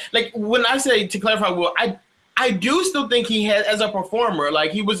whole set. Like when I say to clarify, Will, I do still think he had as a performer.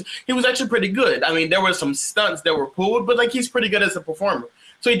 Like he was actually pretty good. I mean, there were some stunts that were pulled, but like he's pretty good as a performer.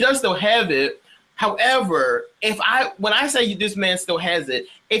 So he does still have it. However, when I say this man still has it,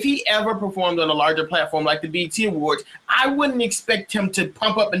 if he ever performed on a larger platform like the BET Awards, I wouldn't expect him to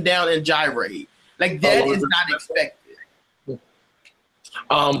pump up and down and gyrate. Like that is not expected.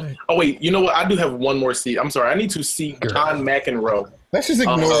 Oh wait, you know what? I do have one more seat. I'm sorry, I need to see John McEnroe. Let's just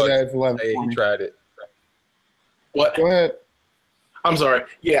ignore that. It's 11. Hey, he tried it. What? Go ahead. I'm sorry.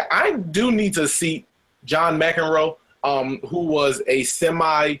 Yeah, I do need to see John McEnroe, who was a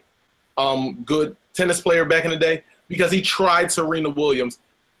semi good tennis player back in the day, because he tried Serena Williams,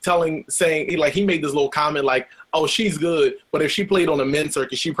 saying he made this little comment like, oh, she's good, but if she played on a men's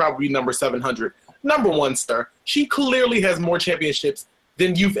circuit, she'd probably be number 700. Number one, sir, she clearly has more championships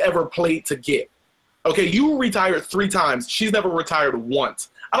than you've ever played to get. Okay, you retired 3 times. She's never retired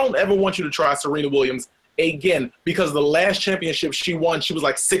once. I don't ever want you to try Serena Williams again, because the last championship she won, she was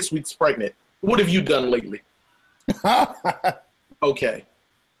like 6 weeks pregnant. What have you done lately? Okay.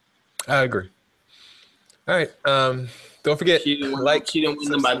 I agree. All right. Don't forget, she didn't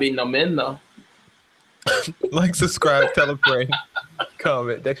win them by beating no men, though. Like, subscribe, tell a friend,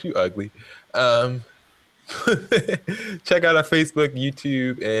 comment. Dex, you ugly. Check out our Facebook,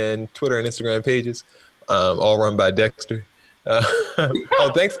 YouTube, and Twitter and Instagram pages, all run by Dexter.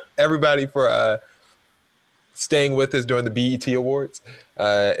 Thanks everybody for staying with us during the BET Awards.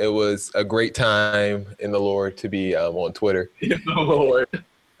 It was a great time in the Lord to be on Twitter. In the Lord.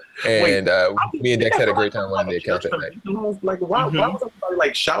 And me and Dex had a great time running the account that night. Like, why was everybody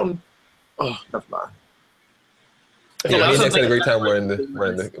like shouting? Oh, that's fine. Yeah, me and Dex had a great time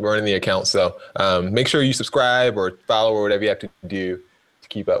running the account. So make sure you subscribe or follow or whatever you have to do to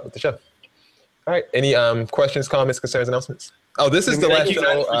keep up with the show. All right. Any questions, comments, concerns, announcements? Oh, this is the last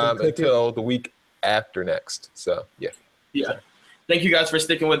show until the week after next. So yeah. Thank you guys for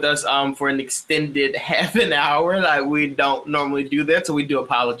sticking with us for an extended half an hour. Like we don't normally do that, so we do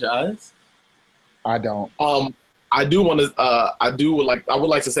apologize. I don't. I do want to. I would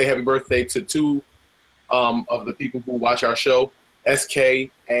like to say happy birthday to 2 of the people who watch our show, SK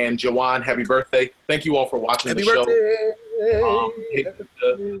and Jawan. Happy birthday! Thank you all for watching the show.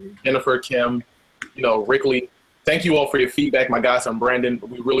 Jennifer, Kim, Rickley. Thank you all for your feedback, my guys. I'm Brandon.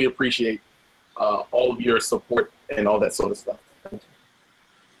 We really appreciate all of your support and all that sort of stuff.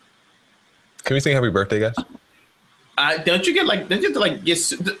 Can we sing happy birthday, guys? Don't you get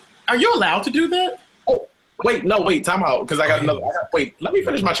are you allowed to do that? Oh, wait, time out, because I got another. Wait, let me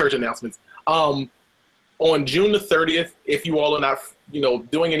finish my church announcements. On June the 30th, if you all are not,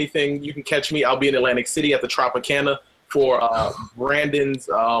 doing anything, you can catch me. I'll be in Atlantic City at the Tropicana for Brandon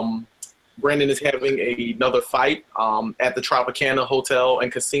is having another fight at the Tropicana Hotel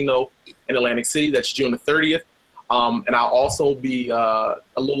and Casino in Atlantic City. That's June the 30th. And I'll also be a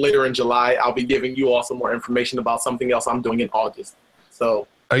little later in July. I'll be giving you all some more information about something else I'm doing in August. So,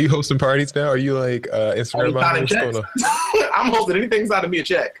 are you hosting parties now? Are you like Instagram model? What's going on? I'm hosting anything inside of me a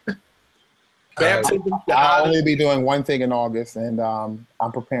check. I'll only be doing one thing in August, and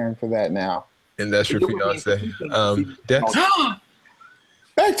I'm preparing for that now. And that's your fiance. Dex?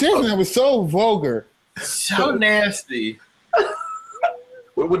 Back then, that was so vulgar. So nasty.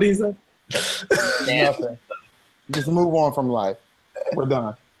 What did he say? Nothing. Just move on from life. We're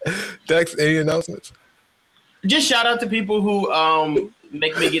done. Dex, any announcements? Just shout out to people who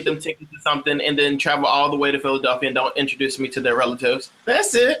make me get them tickets to something and then travel all the way to Philadelphia and don't introduce me to their relatives.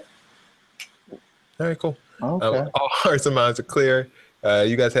 That's it. All right, cool. Okay. All hearts and minds are clear.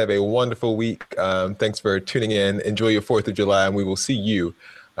 You guys have a wonderful week. Thanks for tuning in. Enjoy your 4th of July, and we will see you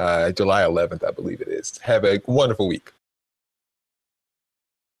July 11th, I believe it is. Have a wonderful week.